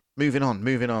 Right, moving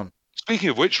on. Speaking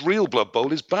of which, Real Blood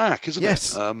Bowl is back, isn't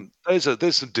Yes. it?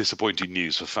 There's some disappointing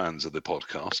news for fans of the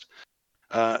podcast.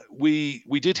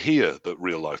 We did hear that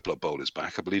Real Life Blood Bowl is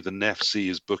back. I believe the NAFC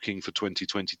is booking for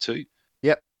 2022.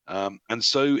 Yep. And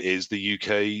so is the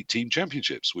UK Team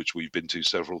Championships, which we've been to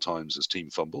several times as Team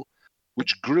Fumble,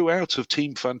 which grew out of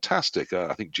Team Fantastic.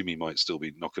 I think Jimmy might still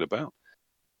be knocking about.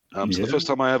 So the first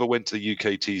time I ever went to the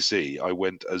UKTC, I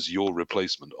went as your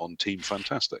replacement on Team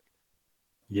Fantastic.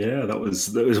 Yeah, that was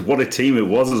what a team it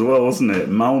was as well, wasn't it?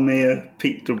 Malmere,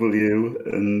 Pete W,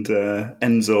 and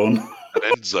Endzone. An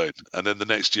Endzone, and then the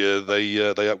next year they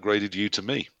upgraded you to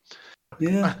me.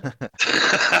 Yeah.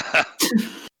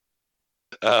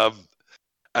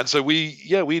 And so we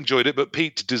enjoyed it, but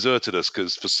Pete deserted us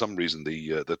because for some reason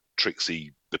the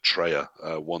tricksy betrayer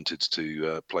wanted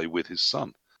to play with his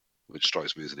son, which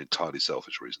strikes me as an entirely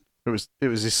selfish reason. It was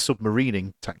his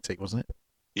submarining tactic, wasn't it?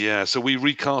 Yeah, so we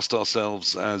recast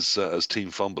ourselves as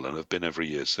Team Fumble and have been every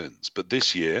year since. But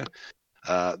this year,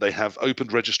 they have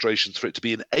opened registrations for it to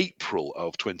be in April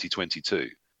of 2022.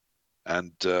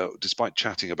 And despite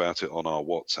chatting about it on our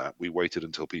WhatsApp, we waited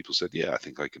until people said, yeah, I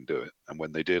think I can do it. And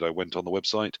when they did, I went on the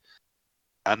website.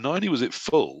 And not only was it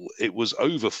full, it was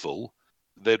over full.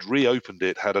 They'd reopened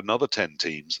it, had another 10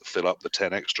 teams fill up the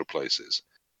 10 extra places,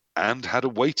 and had a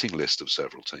waiting list of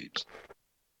several teams.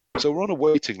 So we're on a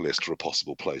waiting list for a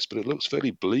possible place, but it looks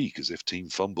fairly bleak as if Team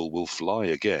Fumble will fly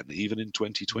again, even in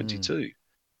 2022.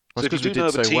 So if you do know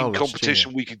of a team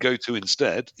competition we could go to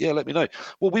instead, let me know.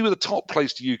 Well, we were the top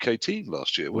placed UK team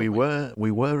last year, weren't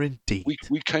we? We were indeed.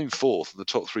 We came fourth, and the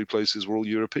top 3 places were all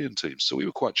European teams, so we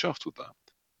were quite chuffed with that.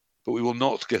 But we will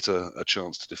not get a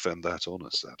chance to defend that honour,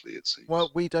 sadly, it seems. Well,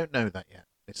 we don't know that yet.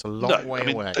 It's a long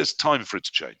way away. There's time for it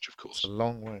to change, of course. It's a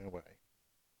long way away.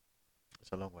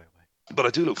 But I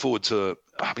do look forward to,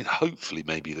 hopefully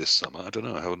maybe this summer. I don't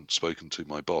know. I haven't spoken to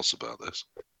my boss about this.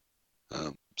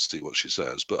 See what she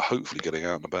says. But hopefully getting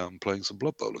out and about and playing some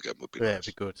Blood Bowl again would be nice.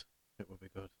 It'd be good. It would be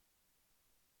good.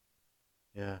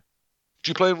 Yeah. Do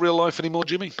you play in real life anymore,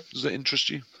 Jimmy? Does that interest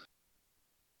you?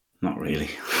 Not really.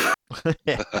 I think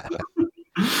that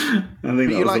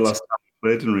was the last time I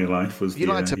played in real life. You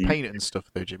like to paint and stuff,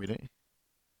 though, Jimmy, don't you?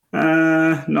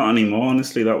 Not anymore.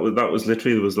 Honestly, that was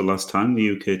literally the last time.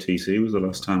 The UKTC was the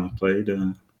last time I played.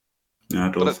 I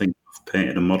don't think I've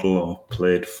painted a model or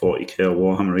played 40k or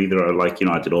Warhammer either.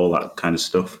 I did all that kind of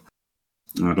stuff.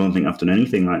 I don't think I've done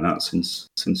anything like that since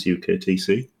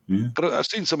UKTC. Yeah. But I've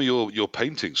seen some of your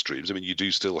painting streams. I mean, you do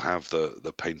still have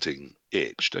the painting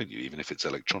itch, don't you? Even if it's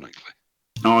electronically.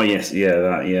 Oh yes,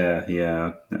 yeah.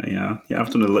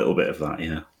 I've done a little bit of that,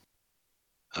 yeah.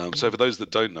 So for those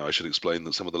that don't know, I should explain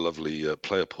that some of the lovely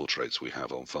player portraits we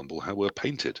have on Fumble were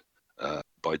painted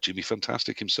by Jimmy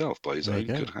Fantastic himself, by his own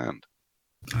good hand.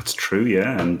 That's true,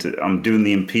 yeah. And I'm doing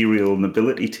the Imperial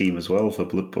Nobility team as well for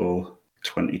Blood Bowl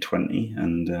 2020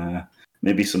 and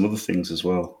maybe some other things as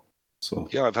well. So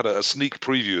yeah, I've had a sneak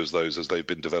preview of those as they've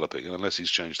been developing, and unless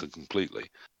he's changed them completely,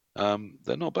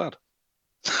 they're not bad.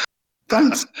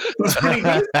 Thanks. That's pretty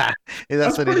good.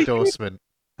 That's an endorsement.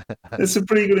 It's a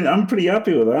pretty good. I'm pretty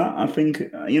happy with that. I think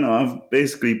I've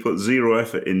basically put zero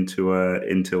effort into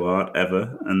art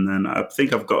ever, and then I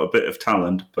think I've got a bit of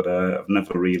talent, but I've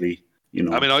never really.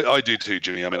 I do too,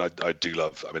 Jimmy. I do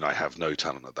love. I have no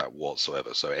talent at that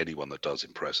whatsoever. So anyone that does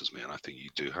impresses me, and I think you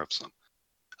do have some.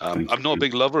 I'm not a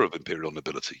big lover of Imperial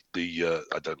Nobility.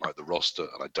 I don't like the roster,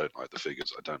 and I don't like the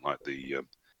figures. I don't like the.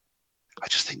 I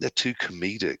just think they're too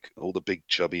comedic. All the big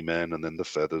chubby men and then the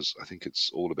feathers. I think it's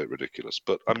all a bit ridiculous.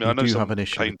 But I know some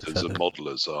painters and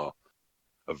modelers are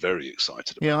very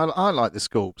excited about it. Yeah, I like the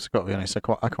sculpts, got to be honest. I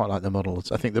quite like the models.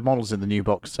 I think the models in the new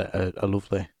box set are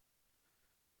lovely.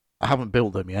 I haven't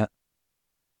built them yet.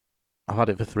 I've had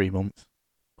it for 3 months.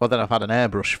 Well, then I've had an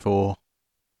airbrush for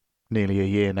nearly a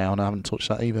year now, and I haven't touched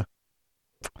that either.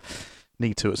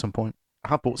 Need to at some point. I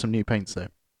have bought some new paints, though.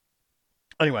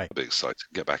 Anyway. I'll be excited to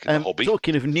get back in the hobby.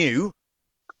 Talking of new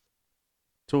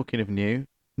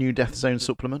Death Zone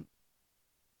supplement.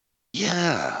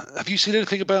 Yeah. Have you seen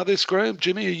anything about this, Graham?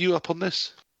 Jimmy, are you up on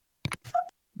this?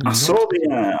 I saw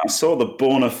the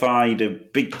bona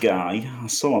fide big guy. I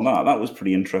saw that. That was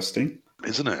pretty interesting,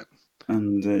 isn't it?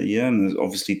 And and there's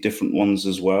obviously different ones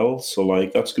as well. So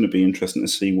that's going to be interesting to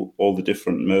see all the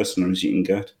different mercenaries you can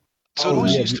get. So it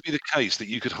always used to be the case that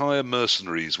you could hire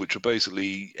mercenaries, which were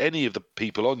basically any of the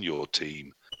people on your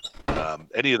team,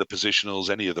 any of the positionals,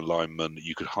 any of the linemen.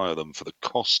 You could hire them for the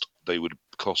cost they would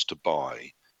cost to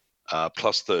buy,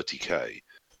 plus 30k.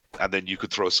 and then you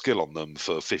could throw a skill on them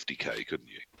for 50k, couldn't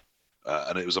you?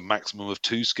 And it was a maximum of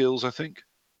 2 skills, I think.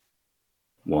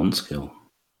 1 skill.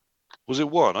 Was it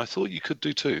 1? I thought you could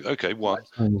do 2. Okay, 1.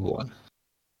 Only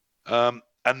 1.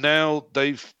 And now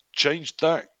they've changed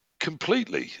that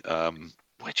completely.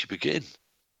 Where'd you begin?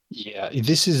 Yeah,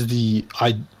 this is the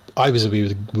I was away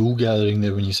with the wool gathering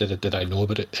there when you said it. Did I know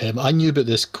about it? I knew about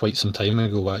this quite some time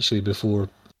ago, actually, before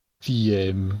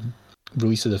the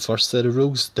release of the first set of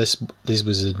rules. This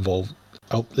was involved.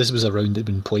 This was around it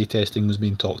when playtesting was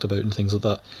being talked about and things like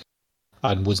that,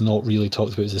 and was not really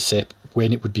talked about as a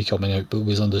when it would be coming out, but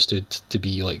was understood to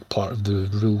be like part of the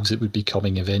rules that would be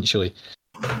coming eventually.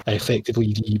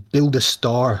 Effectively, the build a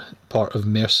star part of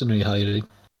mercenary hiring.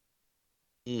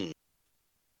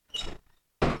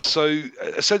 So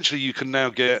essentially, you can now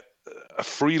get a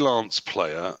freelance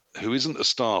player who isn't a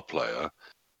star player,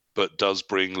 but does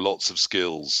bring lots of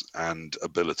skills and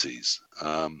abilities.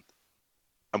 And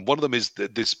one of them is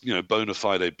this, bona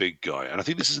fide big guy. And I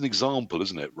think this is an example,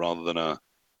 isn't it? Rather than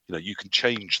you can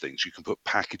change things. You can put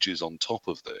packages on top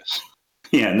of this.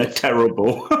 Yeah, and they're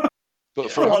terrible. But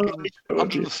for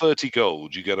 130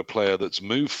 gold, you get a player that's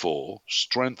move 4,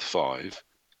 strength 5,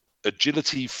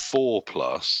 agility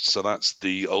 4+, so that's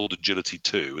the old agility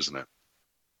 2, isn't it?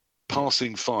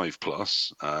 Passing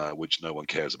 5+, which no one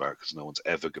cares about because no one's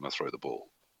ever going to throw the ball.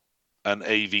 And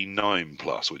AV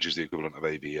 9+, which is the equivalent of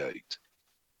AV 8.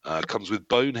 Comes with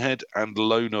Bonehead and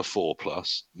Loner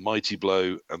 4+, Mighty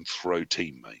Blow, and Throw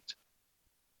Teammate.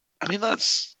 I mean,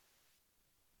 that's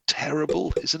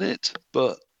terrible, isn't it?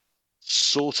 But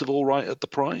sort of all right at the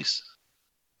price.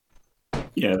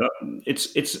 Yeah,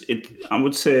 I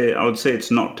would say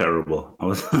it's not terrible.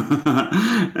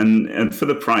 And for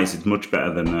the price, it's much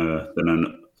better than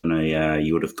a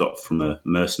you would have got from a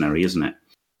mercenary, isn't it?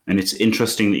 And it's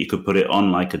interesting that you could put it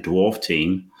on like a dwarf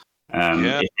team.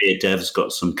 If Dev's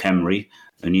got some Khemri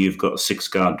and you've got a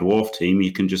 6-guard dwarf team,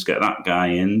 you can just get that guy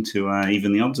in to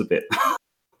even the odds a bit.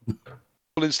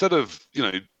 Well, instead of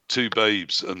 2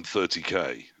 babes and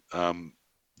 30k.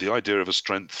 The idea of a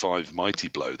strength 5 mighty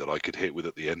blow that I could hit with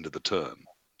at the end of the turn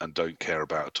and don't care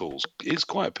about at all is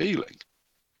quite appealing.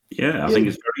 Yeah, I think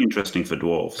it's very interesting for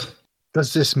dwarves.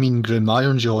 Does this mean Grim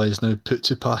Ironjaw is now put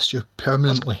to pasture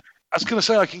permanently? I was going to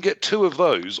say I can get 2 of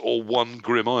those or 1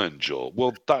 Grim Ironjaw.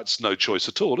 Well, that's no choice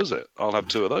at all, is it? I'll have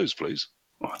 2 of those, please.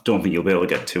 I don't think you'll be able to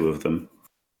get 2 of them.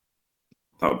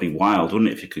 That would be wild, wouldn't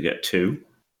it, if you could get 2?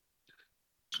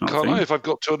 Can't I? If I've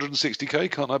got 260k,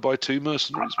 can't I buy 2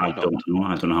 mercenaries? I don't know.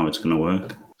 I don't know how it's going to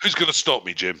work. Who's going to stop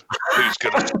me, Jim? Who's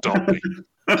going to stop me?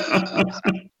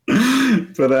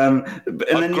 But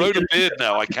I've grown a beard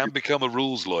now. I can become a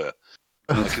rules lawyer.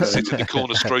 I can sit in the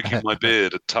corner stroking my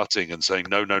beard and tutting and saying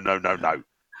no, no, no, no, no.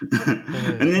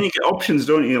 And then you get options,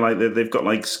 don't you? Like they've got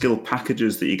like skill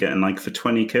packages that you get in like for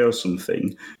 20k or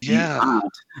something. Yeah.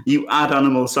 You add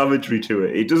animal savagery to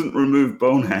it. It doesn't remove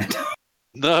Bonehead.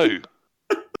 No.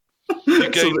 You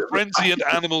gain frenzy and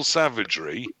animal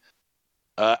savagery,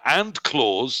 and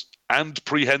claws and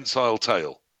prehensile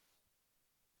tail,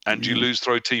 and you lose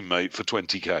throw teammate for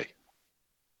 20k.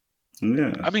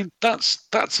 Yeah, I mean that's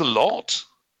a lot.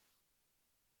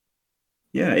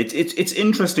 Yeah, it's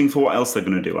interesting for what else they're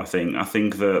going to do. I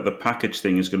think the package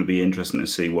thing is going to be interesting to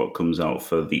see what comes out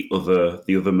for the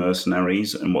other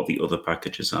mercenaries and what the other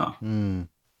packages are.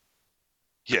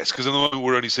 Yes, because at the moment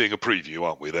we're only seeing a preview,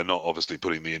 aren't we? They're not obviously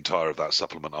putting the entire of that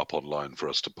supplement up online for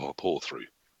us to pour through.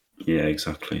 Yeah,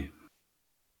 exactly.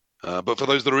 But for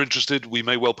those that are interested, we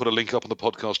may well put a link up on the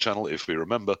podcast channel if we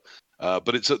remember.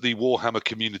 But it's at the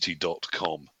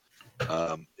warhammercommunity.com.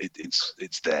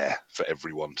 It's there for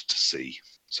everyone to see,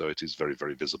 so it is very,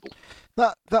 very visible.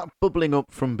 That bubbling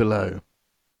up from below.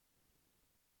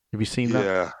 Have you seen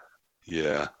that?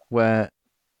 Yeah. Where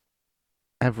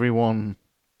everyone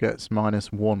gets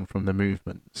 -1 from the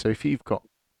movement. So if you've got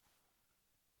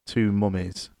 2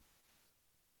 mummies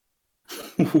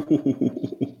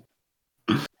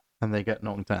and they get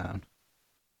knocked down.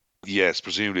 Yes,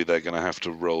 presumably they're going to have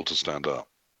to roll to stand up.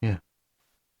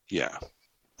 Yeah.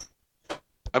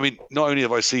 I mean, not only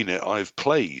have I seen it, I've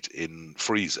played in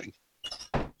freezing.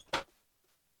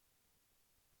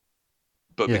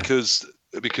 But because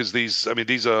these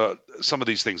are some of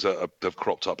these things have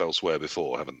cropped up elsewhere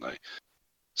before, haven't they?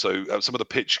 So some of the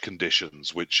pitch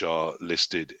conditions, which are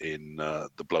listed in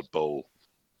the Blood Bowl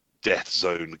Death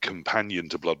Zone companion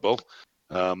to Blood Bowl,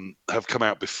 have come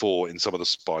out before in some of the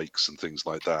spikes and things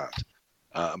like that.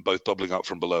 And both bubbling up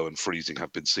from below and freezing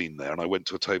have been seen there. And I went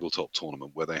to a tabletop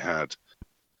tournament where they had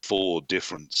 4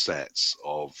 different sets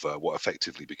of what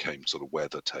effectively became sort of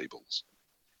weather tables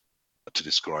to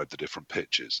describe the different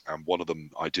pitches. And one of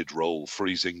them I did roll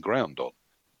freezing ground on.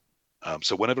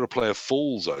 So whenever a player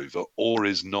falls over or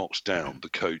is knocked down, the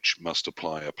coach must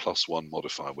apply a +1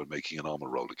 modifier when making an armor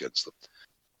roll against them.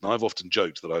 Now, I've often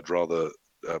joked that I'd rather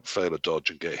fail a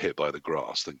dodge and get hit by the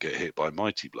grass than get hit by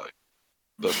Mighty Blow.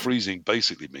 But freezing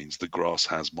basically means the grass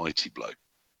has Mighty Blow.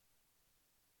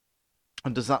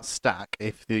 And does that stack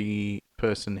if the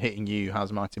person hitting you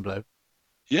has Mighty Blow?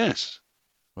 Yes.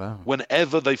 Wow.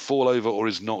 Whenever they fall over or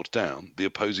is knocked down, the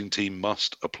opposing team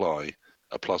must apply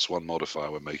a +1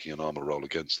 modifier when making an armor roll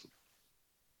against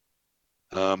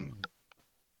them.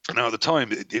 Now, at the time,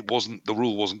 the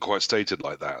rule wasn't quite stated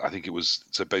like that. I think it was,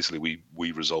 so basically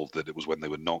we resolved that it was when they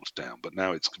were knocked down, but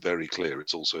now it's very clear.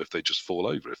 It's also if they just fall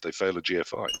over, if they fail a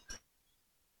GFI,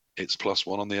 it's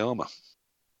 +1 on the armor.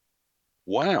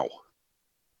 Wow.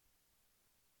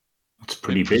 That's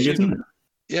pretty big, isn't it?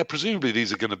 Yeah, presumably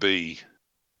these are going to be,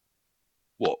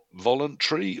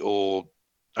 voluntary or...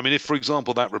 I mean, if, for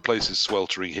example, that replaces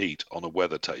sweltering heat on a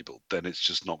weather table, then it's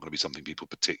just not going to be something people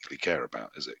particularly care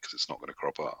about, is it? Because it's not going to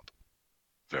crop up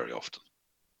very often.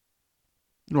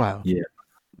 Well, yeah,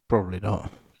 probably not.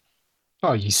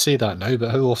 Oh, you say that now,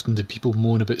 but how often do people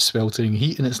moan about sweltering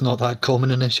heat and it's not that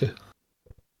common an issue?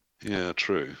 Yeah,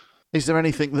 true. Is there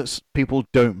anything that people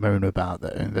don't moan about,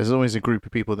 though? There's always a group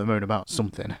of people that moan about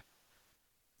something.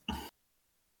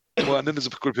 Well, and then there's a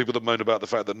group of people that moan about the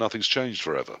fact that nothing's changed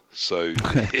forever. So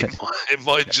it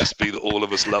might just be that all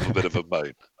of us love a bit of a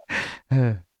moan.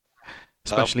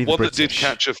 Especially the one British. that did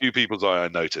catch a few people's eye, I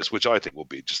noticed, which I think will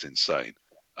be just insane.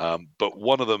 But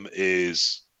one of them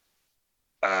is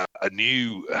a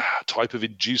new type of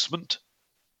inducement,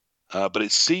 but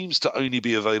it seems to only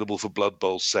be available for Blood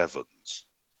Bowl 7s, as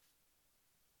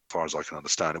far as I can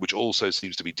understand it, which also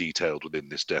seems to be detailed within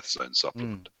this Death Zone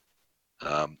supplement.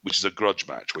 Which is a grudge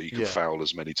match where you can foul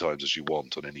as many times as you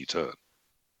want on any turn.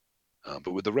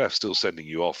 But with the ref still sending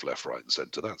you off left, right, and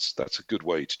centre, that's a good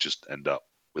way to just end up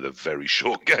with a very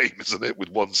short game, isn't it?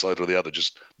 With one side or the other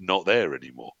just not there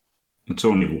anymore. It's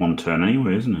only one turn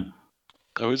anyway, isn't it?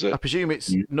 Oh, is it? I presume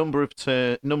it's number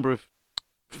of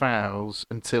fouls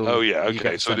until. Oh yeah, you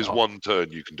okay. get So there's sent off. one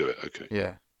turn you can do it. Okay.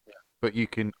 Yeah, but you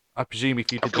can. I presume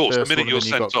if you did Of course, the the first minute one you're and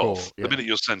then you sent got off, caught, the minute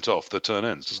you're sent off, the turn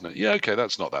ends, doesn't it? Yeah, okay,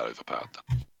 that's not that overpowered.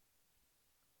 Then.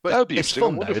 But That would be it's interesting.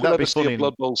 fun, I wonder though. if we'll That'd ever be see fun a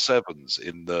Blood Bowl 7s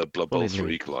in the Blood Bowl in 3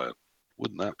 League. client.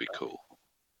 Wouldn't that be cool?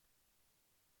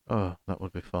 Oh, that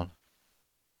would be fun.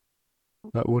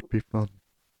 That would be fun.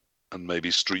 And maybe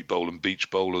Street Bowl and Beach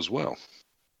Bowl as well.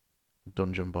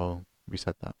 Dungeon Bowl. We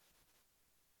said that.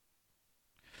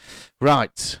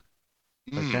 Right.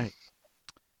 Okay.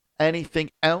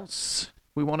 Anything else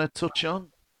we want to touch on?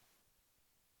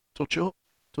 Touch up?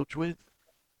 Touch with?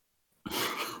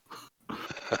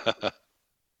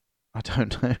 I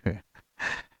don't know.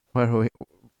 Where are we?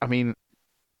 I mean,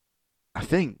 I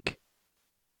think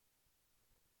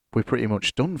we're pretty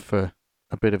much done for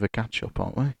a bit of a catch-up,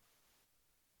 aren't we?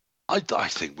 I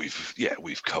think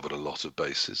we've covered a lot of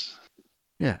bases.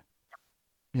 Yeah.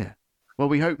 Well,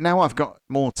 we hope now I've got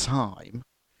more time.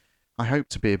 I hope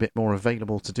to be a bit more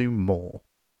available to do more.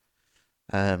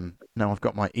 Now I've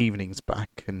got my evenings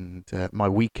back and my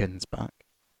weekends back.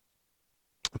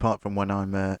 Apart from when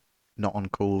I'm not on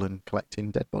call and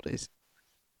collecting dead bodies.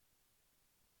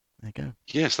 There you go.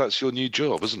 Yes, that's your new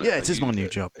job, isn't it? Yeah, it is my new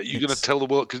job. Are you going to tell the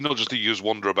world? Because not just that you just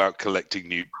wander about collecting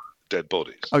new dead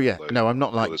bodies. Oh yeah, Although, no, I'm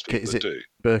not like there's people is that it do.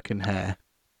 Burke and Hare?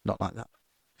 Not like that.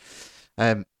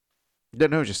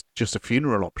 No, just a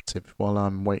funeral operative while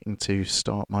I'm waiting to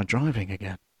start my driving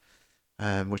again,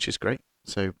 which is great.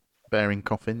 So bearing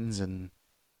coffins and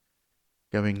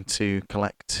going to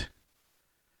collect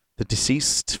the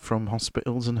deceased from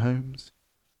hospitals and homes.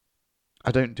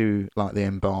 I don't do like the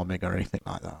embalming or anything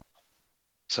like that.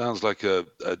 Sounds like a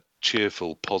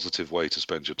cheerful, positive way to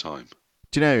spend your time.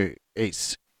 Do you know,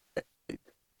 it's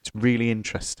really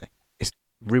interesting. It's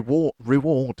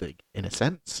rewarding in a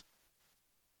sense.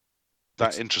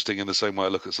 That interesting in the same way I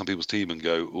look at some people's team and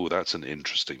go, "Oh, that's an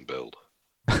interesting build."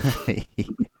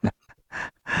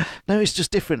 No, it's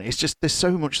just different. It's just there's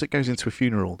so much that goes into a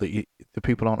funeral that the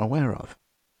people aren't aware of.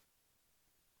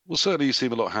 Well, certainly you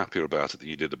seem a lot happier about it than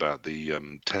you did about the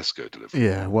Tesco delivery.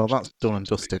 Yeah, well, that's done and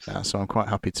dusted now, so I'm quite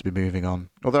happy to be moving on.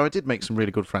 Although I did make some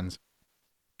really good friends.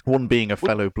 One being a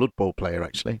fellow Blood Bowl player,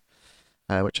 actually,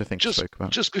 which I think I spoke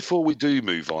about. Just before we do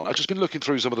move on, I've just been looking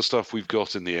through some of the stuff we've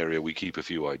got in the area. We keep a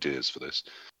few ideas for this.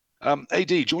 AD,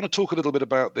 do you want to talk a little bit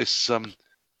about this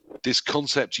this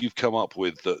concept you've come up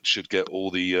with that should get all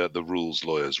the rules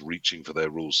lawyers reaching for their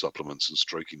rules supplements and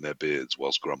stroking their beards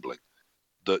whilst grumbling?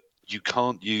 That you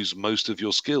can't use most of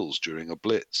your skills during a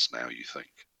blitz now, you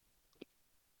think?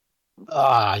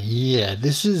 Yeah,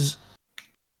 this is...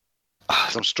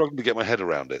 I'm struggling to get my head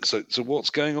around it. So what's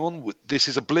going on? This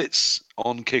is a blitz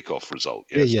on kickoff result.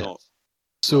 Yeah, it's not.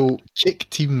 So kick,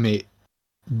 teammate,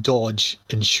 dodge,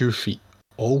 and sure feet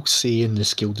all say in the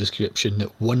skill description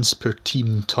that once per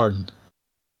team turn,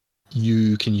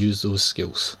 you can use those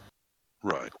skills.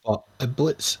 Right. But a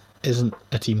blitz isn't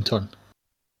a team turn.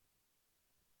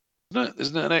 No,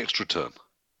 isn't it an extra turn?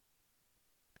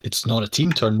 It's not a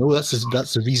team turn. No, that's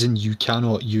the reason you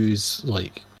cannot use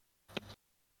like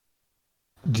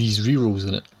these rerolls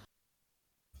in it.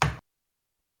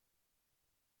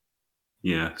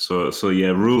 Yeah, so yeah,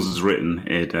 rules as written,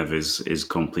 Dev is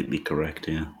completely correct.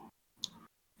 Yeah,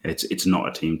 it's not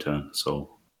a team turn,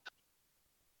 so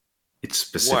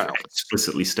it's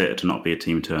explicitly stated to not be a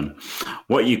team turn.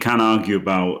 What you can argue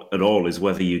about at all is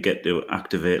whether you get to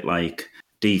activate like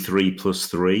D3 plus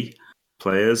 3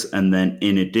 players, and then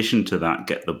in addition to that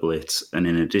get the blitz, and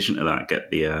in addition to that get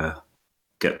the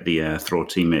throw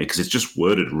teammate, because it's just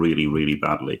worded really, really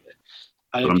badly.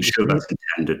 But I'm sure that's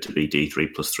intended to be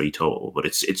D3 plus 3 total, but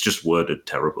it's just worded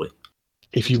terribly.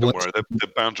 If you don't worry,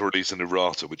 they're bound to release an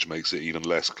errata, which makes it even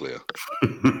less clear.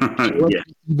 Yeah.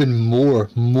 Even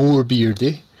more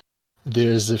beardy,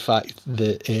 there's the fact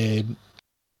that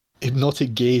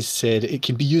Hypnotic Gaze said it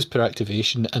can be used per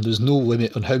activation, and there's no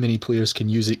limit on how many players can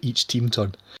use it each team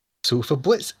turn. So if a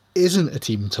blitz isn't a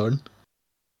team turn,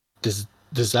 does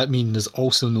that mean there's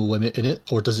also no limit in it,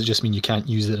 or does it just mean you can't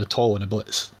use it at all in a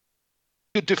blitz?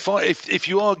 Define if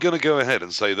you are going to go ahead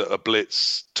and say that a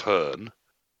blitz turn,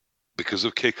 because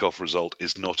of kickoff result,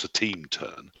 is not a team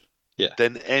turn,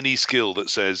 then any skill that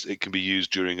says it can be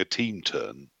used during a team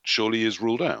turn surely is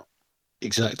ruled out.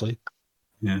 Exactly.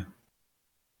 Yeah.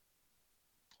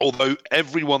 Although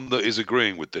everyone that is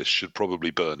agreeing with this should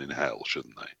probably burn in hell,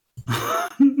 shouldn't they?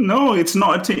 No, it's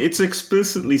not a team. It's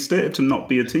explicitly stated to not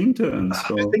be a team turn.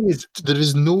 So. The thing is, there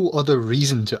is no other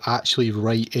reason to actually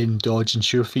write in dodge and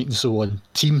sure feet and so on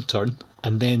team turn,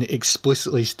 and then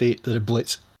explicitly state that a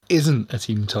blitz isn't a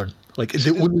team turn. Like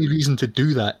the only reason to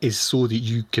do that is so that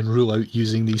you can rule out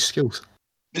using these skills.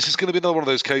 This is going to be another one of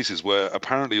those cases where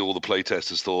apparently all the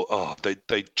playtesters thought,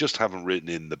 they just haven't written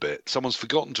in the bit. Someone's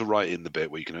forgotten to write in the bit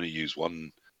where you can only use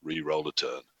one re-roll a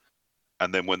turn.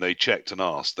 And then when they checked and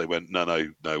asked, they went, no,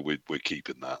 we're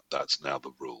keeping that. That's now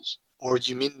the rules. Or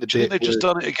do you mean the bit they've just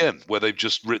done it again, where they've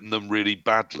just written them really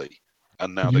badly,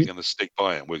 and now they're going to stick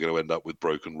by it, and we're going to end up with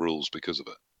broken rules because of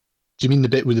it? Do you mean the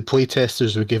bit where the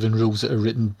playtesters were given rules that are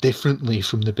written differently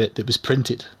from the bit that was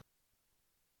printed?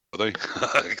 Are they?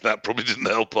 That probably didn't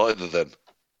help either then.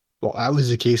 Well, that was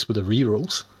the case with the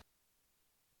re-rolls.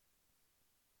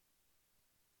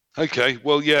 Okay,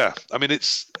 well, yeah. I mean,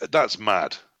 that's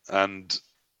mad. And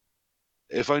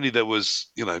if only there was,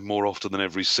 more often than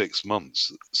every 6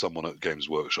 months, someone at Games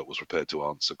Workshop was prepared to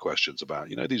answer questions about,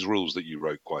 these rules that you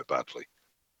wrote quite badly.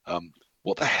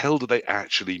 What the hell do they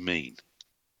actually mean?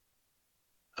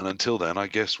 And until then, I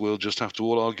guess we'll just have to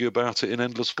all argue about it in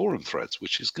endless forum threads,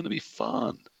 which is going to be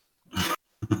fun.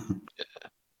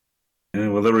 Yeah,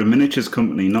 well, they're a miniatures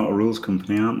company, not a rules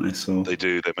company, aren't they? So they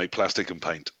do. They make plastic and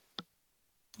paint.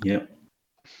 Yep.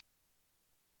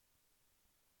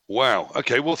 Wow.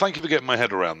 Okay. Well, thank you for getting my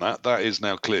head around that. That is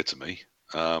now clear to me.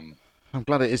 I'm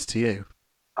glad it is to you.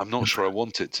 I'm not sure I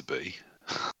want it to be.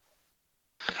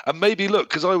 And maybe, look,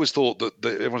 because I always thought that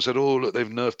everyone said, oh, look, they've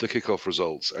nerfed the kickoff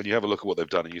results. And you have a look at what they've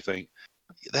done and you think,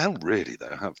 they haven't really,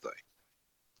 though, have they?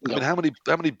 No. I mean,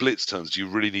 how many blitz turns do you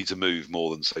really need to move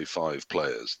more than, say, 5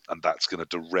 players? And that's going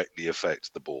to directly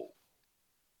affect the ball.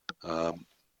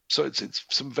 So it's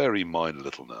some very minor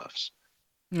little nerfs.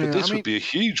 Yeah, but this would be a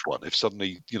huge one if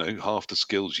suddenly, half the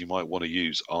skills you might want to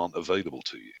use aren't available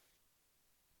to you.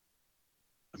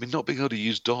 I mean, not being able to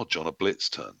use dodge on a blitz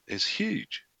turn is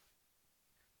huge.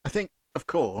 I think, of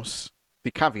course, the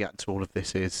caveat to all of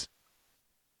this is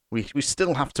we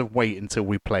still have to wait until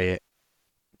we play it,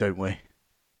 don't we?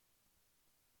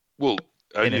 Well,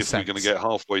 only if we're going to get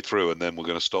halfway through and then we're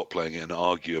going to stop playing it and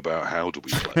argue about how do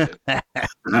we play it.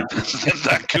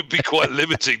 That could be quite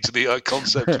limiting to the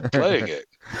concept of playing it.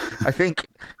 I think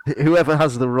whoever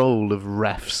has the role of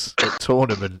refs at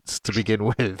tournaments to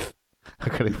begin with are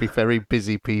going to be very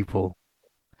busy people.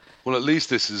 Well, at least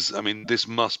this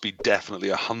must be definitely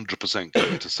 100%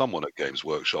 clear to someone at Games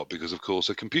Workshop because, of course,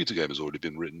 a computer game has already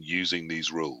been written using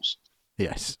these rules.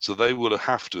 Yes. So they would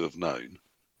have to have known.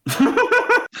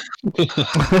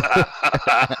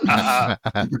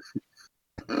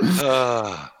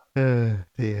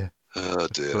 Dear. Oh,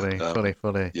 dear.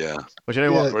 Funny. Yeah. But you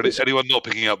know what? For anyone not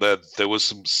picking up there was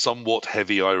some somewhat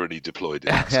heavy irony deployed in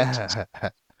that sentence.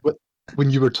 when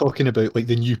you were talking about like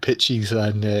the new pitches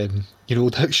and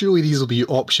surely these will be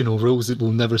optional rules that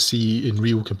we'll never see in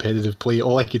real competitive play.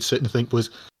 All I could sit and think was,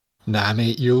 nah,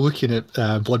 mate, you're looking at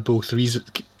Blood Bowl 3's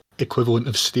equivalent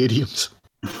of stadiums.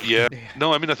 Yeah.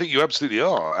 No, I mean, I think you absolutely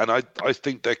are. And I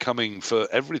think they're coming for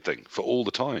everything, for all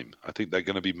the time. I think they're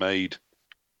going to be made.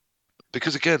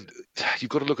 Because again, you've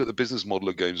got to look at the business model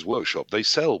of Games Workshop. They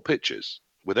sell pitches.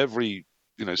 With every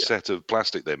set of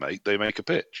plastic they make a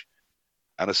pitch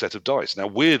and a set of dice. Now,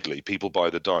 weirdly, people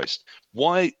buy the dice.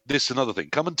 Why? This is another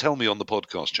thing. Come and tell me on the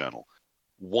podcast channel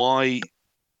why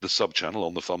the sub channel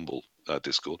on the Fumble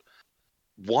Discord.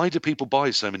 Why do people buy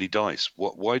so many dice?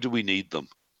 Why do we need them?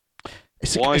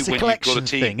 It's a collection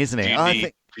thing, isn't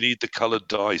it? You need the coloured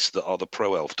dice that are the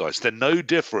Pro Elf dice. They're no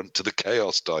different to the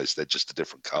Chaos dice. They're just a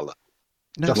different colour.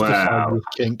 No, wow.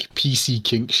 Kink, PC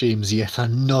kink shames yet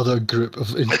another group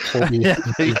of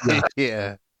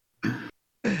yeah.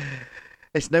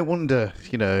 It's no wonder,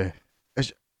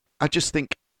 I just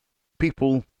think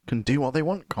people can do what they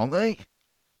want, can't they?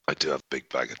 I do have a big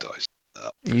bag of dice.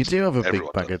 You do have a big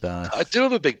bag of dice. I do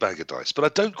have a big bag of dice, but I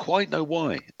don't quite know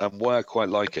why. And why I quite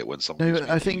like it when someone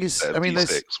I think it's. I mean,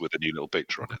 there's with a new little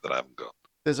picture on it that I haven't got.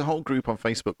 There's a whole group on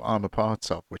Facebook I'm a part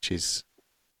of, which is,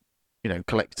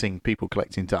 collecting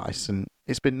dice, and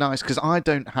it's been nice because I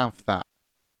don't have that.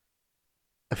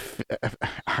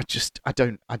 I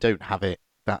don't have it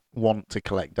that want to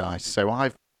collect dice, so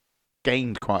I've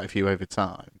gained quite a few over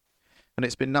time, and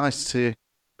it's been nice to,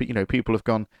 but people have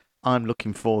gone, I'm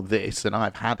looking for this, and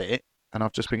I've had it, and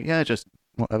I've just been, just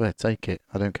whatever, take it,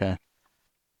 I don't care,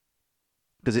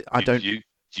 because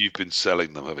You've been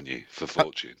selling them, haven't you, for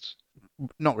fortunes?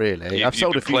 Not really. I've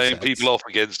sold a few. Playing people off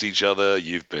against each other.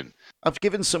 I've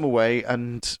given some away,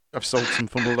 and I've sold some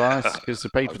Fumble dice because I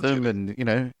paid for them,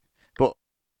 and but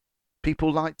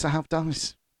people like to have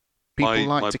dice. People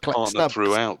like to collect My partner stubs.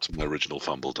 threw out my original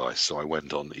Fumble dice, so I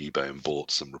went on eBay and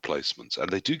bought some replacements, and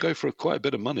they do go for quite a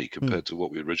bit of money compared to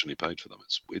what we originally paid for them.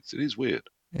 It is weird.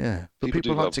 Yeah, but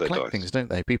people like to collect things, don't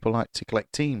they? People like to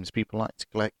collect teams. People like to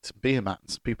collect beer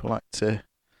mats. People like to.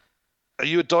 Are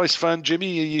you a dice fan,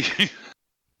 Jimmy? Are you?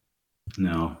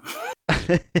 No.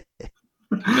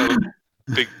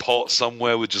 Big pot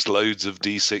somewhere with just loads of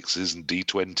D6s and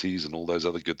D20s and all those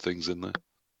other good things in there.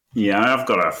 Yeah, I've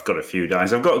got a few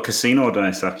dice. I've got a casino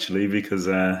dice actually because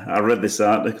I read this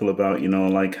article about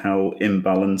like how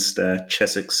imbalanced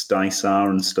Chessex dice are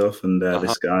and stuff, and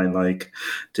this guy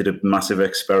did a massive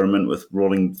experiment with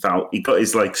rolling. He got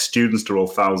his students to roll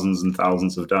thousands and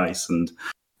thousands of dice, and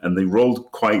they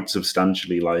rolled quite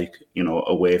substantially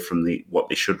away from what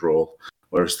they should roll,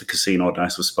 whereas the casino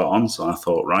dice was spot on. So I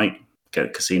thought, right,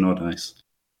 get casino dice.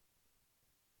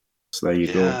 So there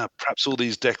you go. Yeah, perhaps all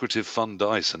these decorative fun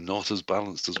dice are not as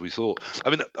balanced as we thought. I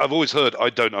mean, I've always heard, I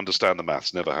don't understand the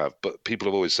maths, never have, but people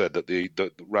have always said that the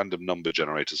random number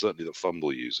generator, certainly that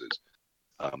Fumble uses,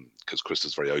 because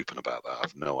Krista's very open about that. I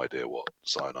have no idea what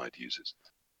Cyanide uses.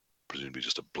 Presumably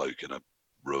just a bloke in a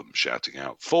room shouting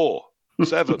out, 4,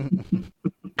 7,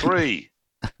 3.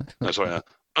 No, sorry,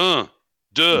 1,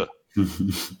 2.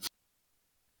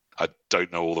 I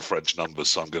don't know all the French numbers,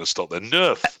 so I'm going to stop there.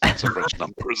 Neuf. That's a French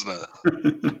number, isn't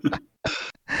it?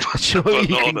 Surely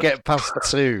you can get past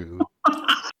 2.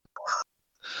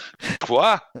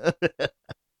 Quoi?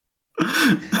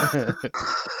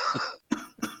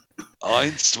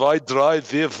 1, 2, 3,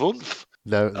 4, 5.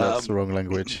 No, that's the wrong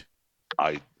language.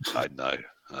 I know.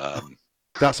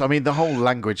 The whole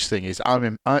language thing is,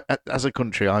 as a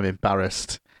country, I'm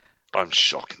embarrassed. I'm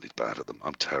shockingly bad at them.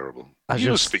 I'm terrible.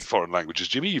 You speak foreign languages,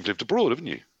 Jimmy. You've lived abroad, haven't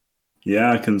you?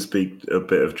 Yeah, I can speak a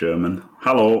bit of German.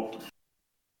 Hello.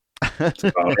 That's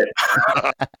about it.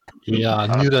 Ja,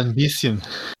 nur ein bisschen.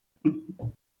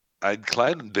 Ein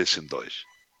klein bisschen Deutsch.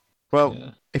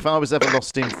 Well, if I was ever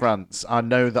lost in France, I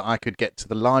know that I could get to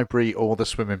the library or the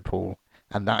swimming pool,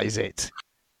 and that is it.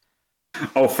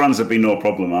 Oh, France would be no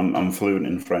problem. I'm fluent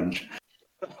in French.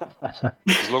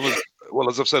 As long as,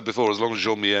 as I've said before, as long as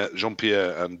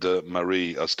Jean-Pierre and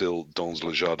Marie are still dans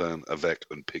le jardin avec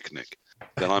un pique-nique,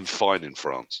 then I'm fine in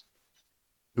France.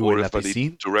 Or if I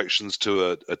need directions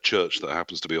to a church that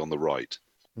happens to be on the right,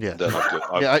 then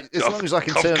as long as I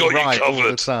can turn right all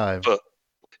the time. But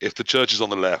if the church is on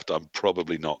the left, I'm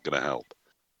probably not going to help.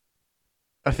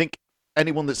 I think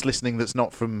anyone that's listening that's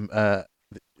not from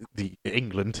the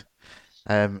England,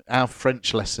 our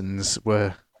French lessons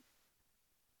were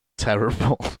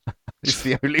terrible. It's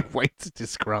the only way to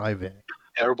describe it.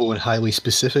 Terrible and highly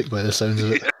specific by the sounds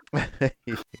of it.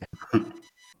 Yeah.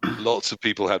 Lots of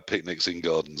people had picnics in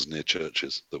gardens near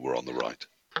churches that were on the right.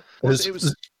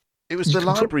 It It was You the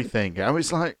can library thing. I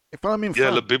was like, if I'm in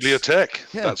Yeah, France... La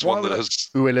Bibliothèque. Yeah, That's why one would that I- has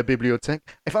Où est la bibliothèque?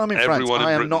 If I'm in France, everyone I in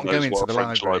am Britain not knows going what to a the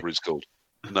French library. library is called.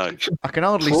 No. I can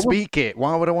hardly Probably- speak it.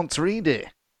 Why would I want to read it?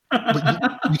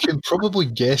 But you can probably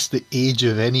guess the age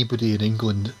of anybody in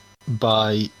England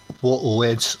by what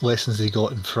lessons they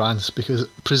got in France, because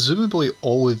presumably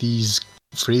all of these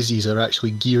phrases are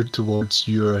actually geared towards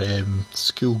your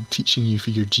school teaching you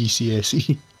for your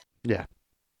GCSE. Yeah.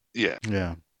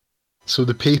 Yeah. So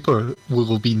the paper will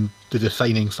have been the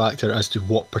defining factor as to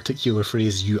what particular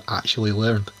phrase you actually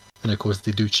learned. And of course,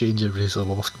 they do change every so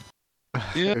often.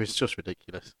 Yeah. It was just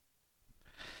ridiculous.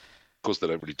 Of course, they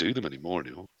don't really do them anymore.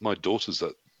 My daughter's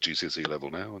at GCSE level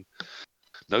now, and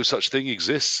no such thing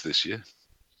exists this year.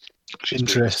 She's being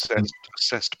Interesting.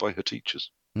 assessed by her teachers.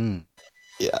 Mm.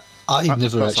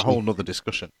 That's That's a whole nother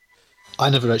discussion. I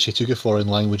never actually took a foreign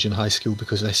language in high school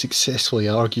because I successfully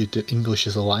argued that English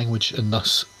is a language, and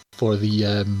thus, for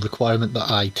the requirement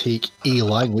that I take a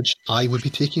language, I would be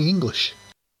taking English.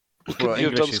 Well, couldn't you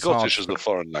have English done is hard Scottish as for- the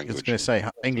foreign I was language? going to say,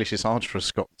 English is hard for a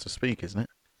Scot to speak, isn't it?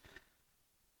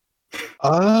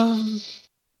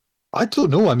 I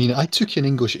don't know. I mean, I took an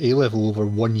English A level over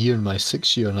 1 year in my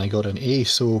 6th year, and I got an A.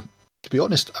 So, to be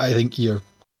honest, I think your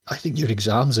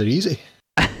exams are easy.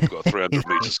 We've got a 300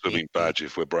 metre swimming badge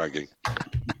if we're bragging.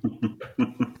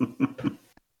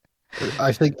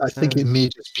 I think it may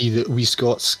just be that we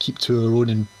Scots keep to our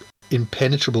own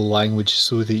impenetrable language,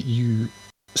 so that you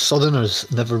Southerners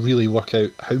never really work out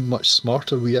how much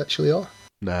smarter we actually are.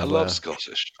 No, I love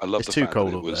Scottish. I love it's the too fact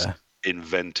cold that it up was there.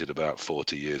 invented about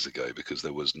 40 years ago because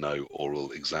there was no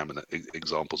oral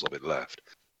examples of it left.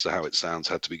 So how it sounds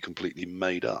had to be completely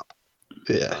made up.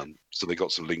 Yeah. So they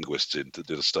got some linguists in to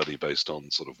do a study based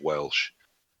on sort of Welsh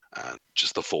and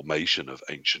just the formation of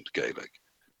ancient Gaelic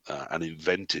and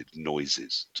invented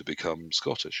noises to become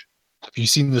Scottish. Have you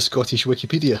seen the Scottish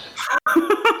Wikipedia?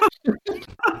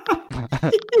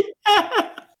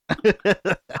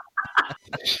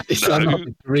 It's No. not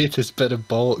the greatest bit of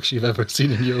bollocks you've ever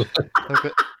seen in your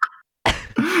life.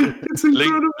 It's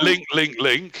incredible.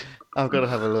 Link. I've got to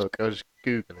have a look. I'll just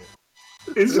Google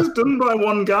it. It's just done by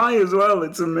one guy as well.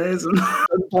 It's amazing.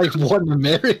 Like one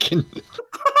American.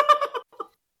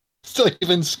 It's not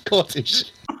even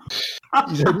Scottish.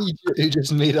 He's an idiot who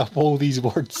just made up all these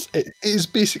words. It is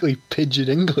basically pidgin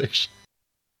English.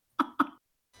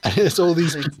 And it's all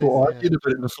these people arguing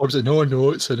about it in the forums and no,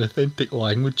 it's an authentic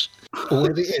language. Well,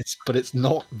 it is, but it's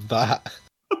not that.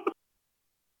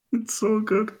 It's so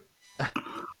good.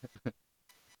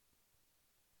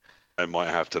 I might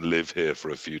have to live here for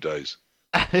a few days.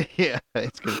 Yeah,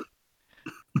 it's good.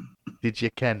 Did you,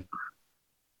 Ken?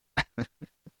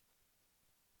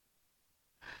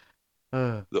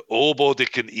 The Orbody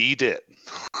can eat it.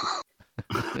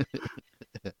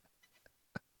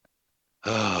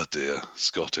 Oh dear,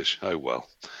 Scottish. Oh well.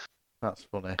 That's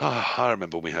funny. I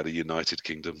remember when we had a United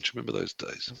Kingdom. Do you remember those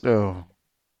days? Oh,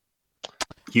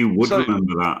 You would So-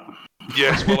 remember that.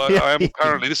 Yes, well, I am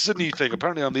apparently. This is a new thing.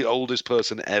 Apparently, I'm the oldest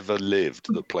person ever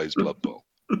lived that plays Blood Bowl.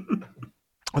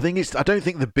 I don't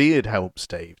think the beard helps,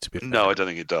 Dave. To be fair. No, I don't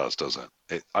think it does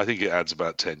it? I think it adds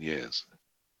about 10 years.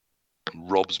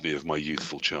 Robs me of my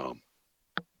youthful charm.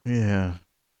 Yeah,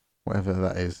 whatever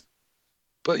that is.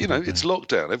 But, it's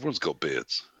lockdown. Everyone's got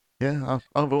beards. Yeah,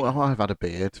 I've had a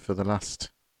beard for the last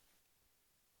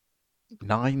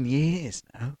 9 years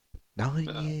now. 9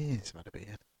 years I've had a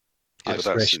beard. Yeah, but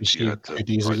that's since you had to Freshly shaved 2 hide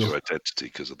days your ago. identity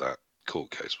because of that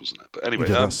court case, wasn't it? But anyway,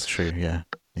 Yeah, that's true. Yeah.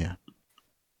 Yeah,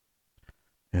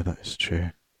 that is true.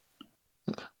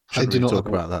 Shouldn't do really not talk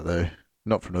have- about that though.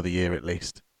 Not for another year at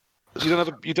least. you don't have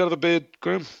a beard,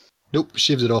 Graham? Nope,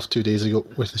 shaved it off 2 days ago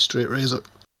with a straight razor.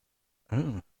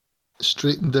 Oh,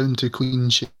 Straightened down to clean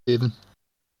shaven.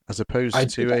 as opposed I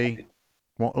to did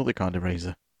what other kind of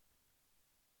razor?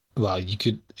 Well, you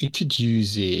could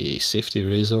use a safety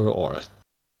razor or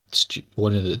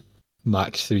one of the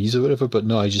Mac 3s or whatever, but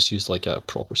no, I just used like a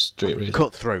proper straight razor.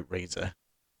 Cutthroat razor.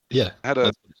 Yeah. I had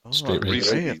a Straight razor.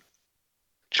 recently. brilliant.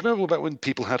 Do you remember about when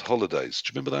people had holidays? Do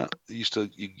you remember that?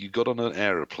 You got on an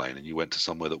aeroplane and you went to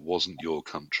somewhere that wasn't your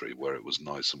country, where it was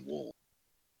nice and warm,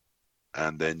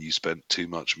 and then you spent too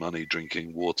much money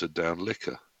drinking watered down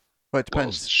liquor Well, it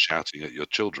whilst depends. shouting at your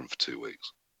children for 2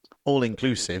 weeks. All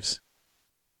inclusives.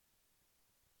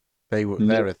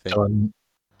 They're a thing. Done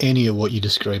any of what you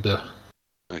described there.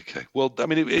 Okay. Well, I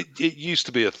mean, it used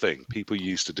to be a thing. People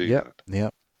used to do that.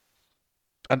 Yep.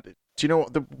 And do you know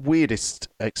what the weirdest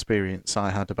experience I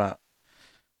had about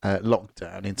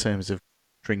lockdown in terms of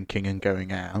drinking and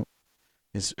going out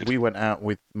is we went out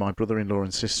with my brother-in-law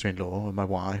and sister-in-law and my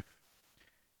wife.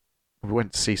 We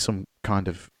went to see some kind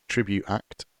of tribute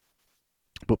act,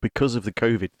 But because of the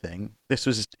COVID thing, this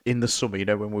was in the summer,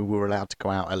 when we were allowed to go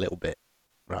out a little bit,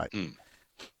 right? Mm.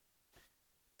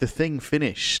 The thing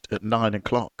finished at 9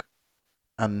 o'clock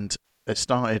and it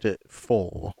started at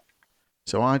 4.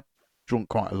 So I drunk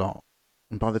quite a lot.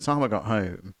 And by the time I got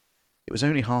home, it was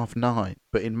only 9:30.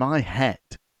 But in my head,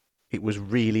 it was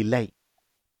really late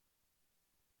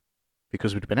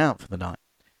because we'd been out for the night.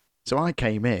 So I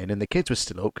came in and the kids were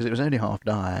still up because it was only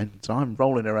 9:30. So I'm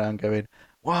rolling around going,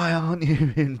 why aren't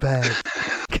you in bed?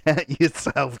 Get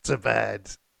yourself to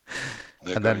bed.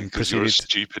 And then because you're a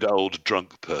stupid old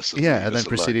drunk person. Yeah, and then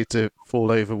proceeded to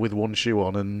fall over with one shoe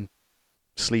on and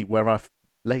sleep where I've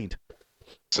laid.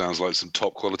 Sounds like some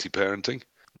top quality parenting.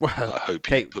 Well, I hope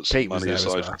you put some money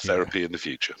aside for therapy in the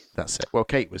future. That's it. Well,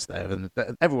 Kate was there, and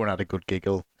everyone had a good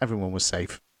giggle. Everyone was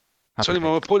safe. So anyway,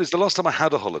 my point is, the last time I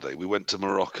had a holiday, we went to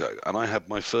Morocco, and I had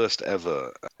my first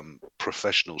ever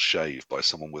professional shave by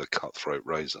someone with a cutthroat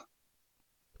razor.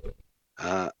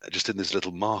 Just in this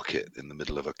little market in the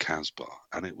middle of a Casbah,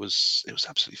 and it was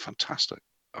absolutely fantastic.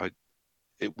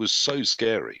 It was so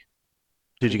scary.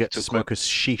 Did you get to smoke a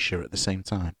shisha at the same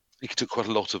time? It took quite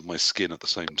a lot of my skin at the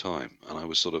same time, and I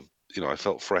was sort of, I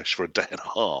felt fresh for a day and a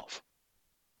half.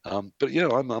 But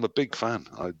I'm a big fan.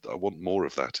 I want more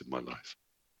of that in my life.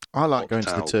 I like going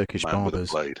to the Turkish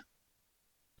barbers.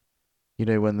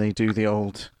 When they do the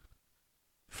old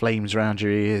flames around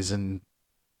your ears and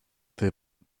the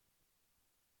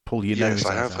pull your nose. Yes,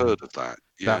 I have heard of that.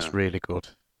 Yeah. That's really good.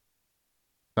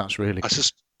 That's really good. I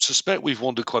suspect we've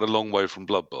wandered quite a long way from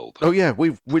Blood Bowl. Though. Oh yeah,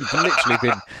 we've literally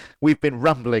been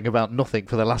rambling about nothing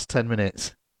for the last 10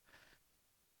 minutes.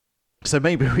 So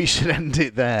maybe we should end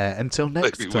it there until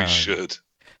next time. Maybe we should.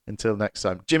 Until next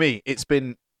time. Jimmy, it's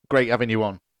been great having you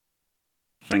on.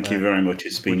 Thank you very much.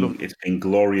 It's been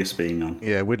glorious being on.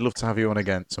 Yeah, we'd love to have you on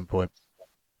again at some point.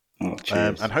 Oh,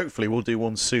 cheers. And hopefully we'll do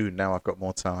one soon now I've got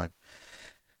more time.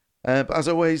 But as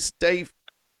always, Dave,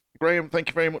 Graham, thank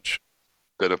you very much.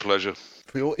 Been a pleasure.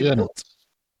 For your input.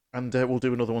 Yeah. And we'll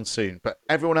do another one soon. But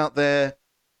everyone out there,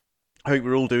 I hope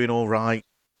we're all doing all right.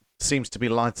 Seems to be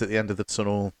light at the end of the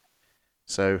tunnel.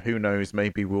 So who knows,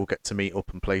 maybe we'll get to meet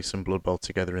up and play some Blood Bowl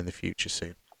together in the future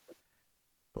soon.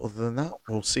 But other than that,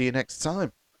 we'll see you next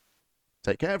time.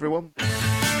 Take care, everyone.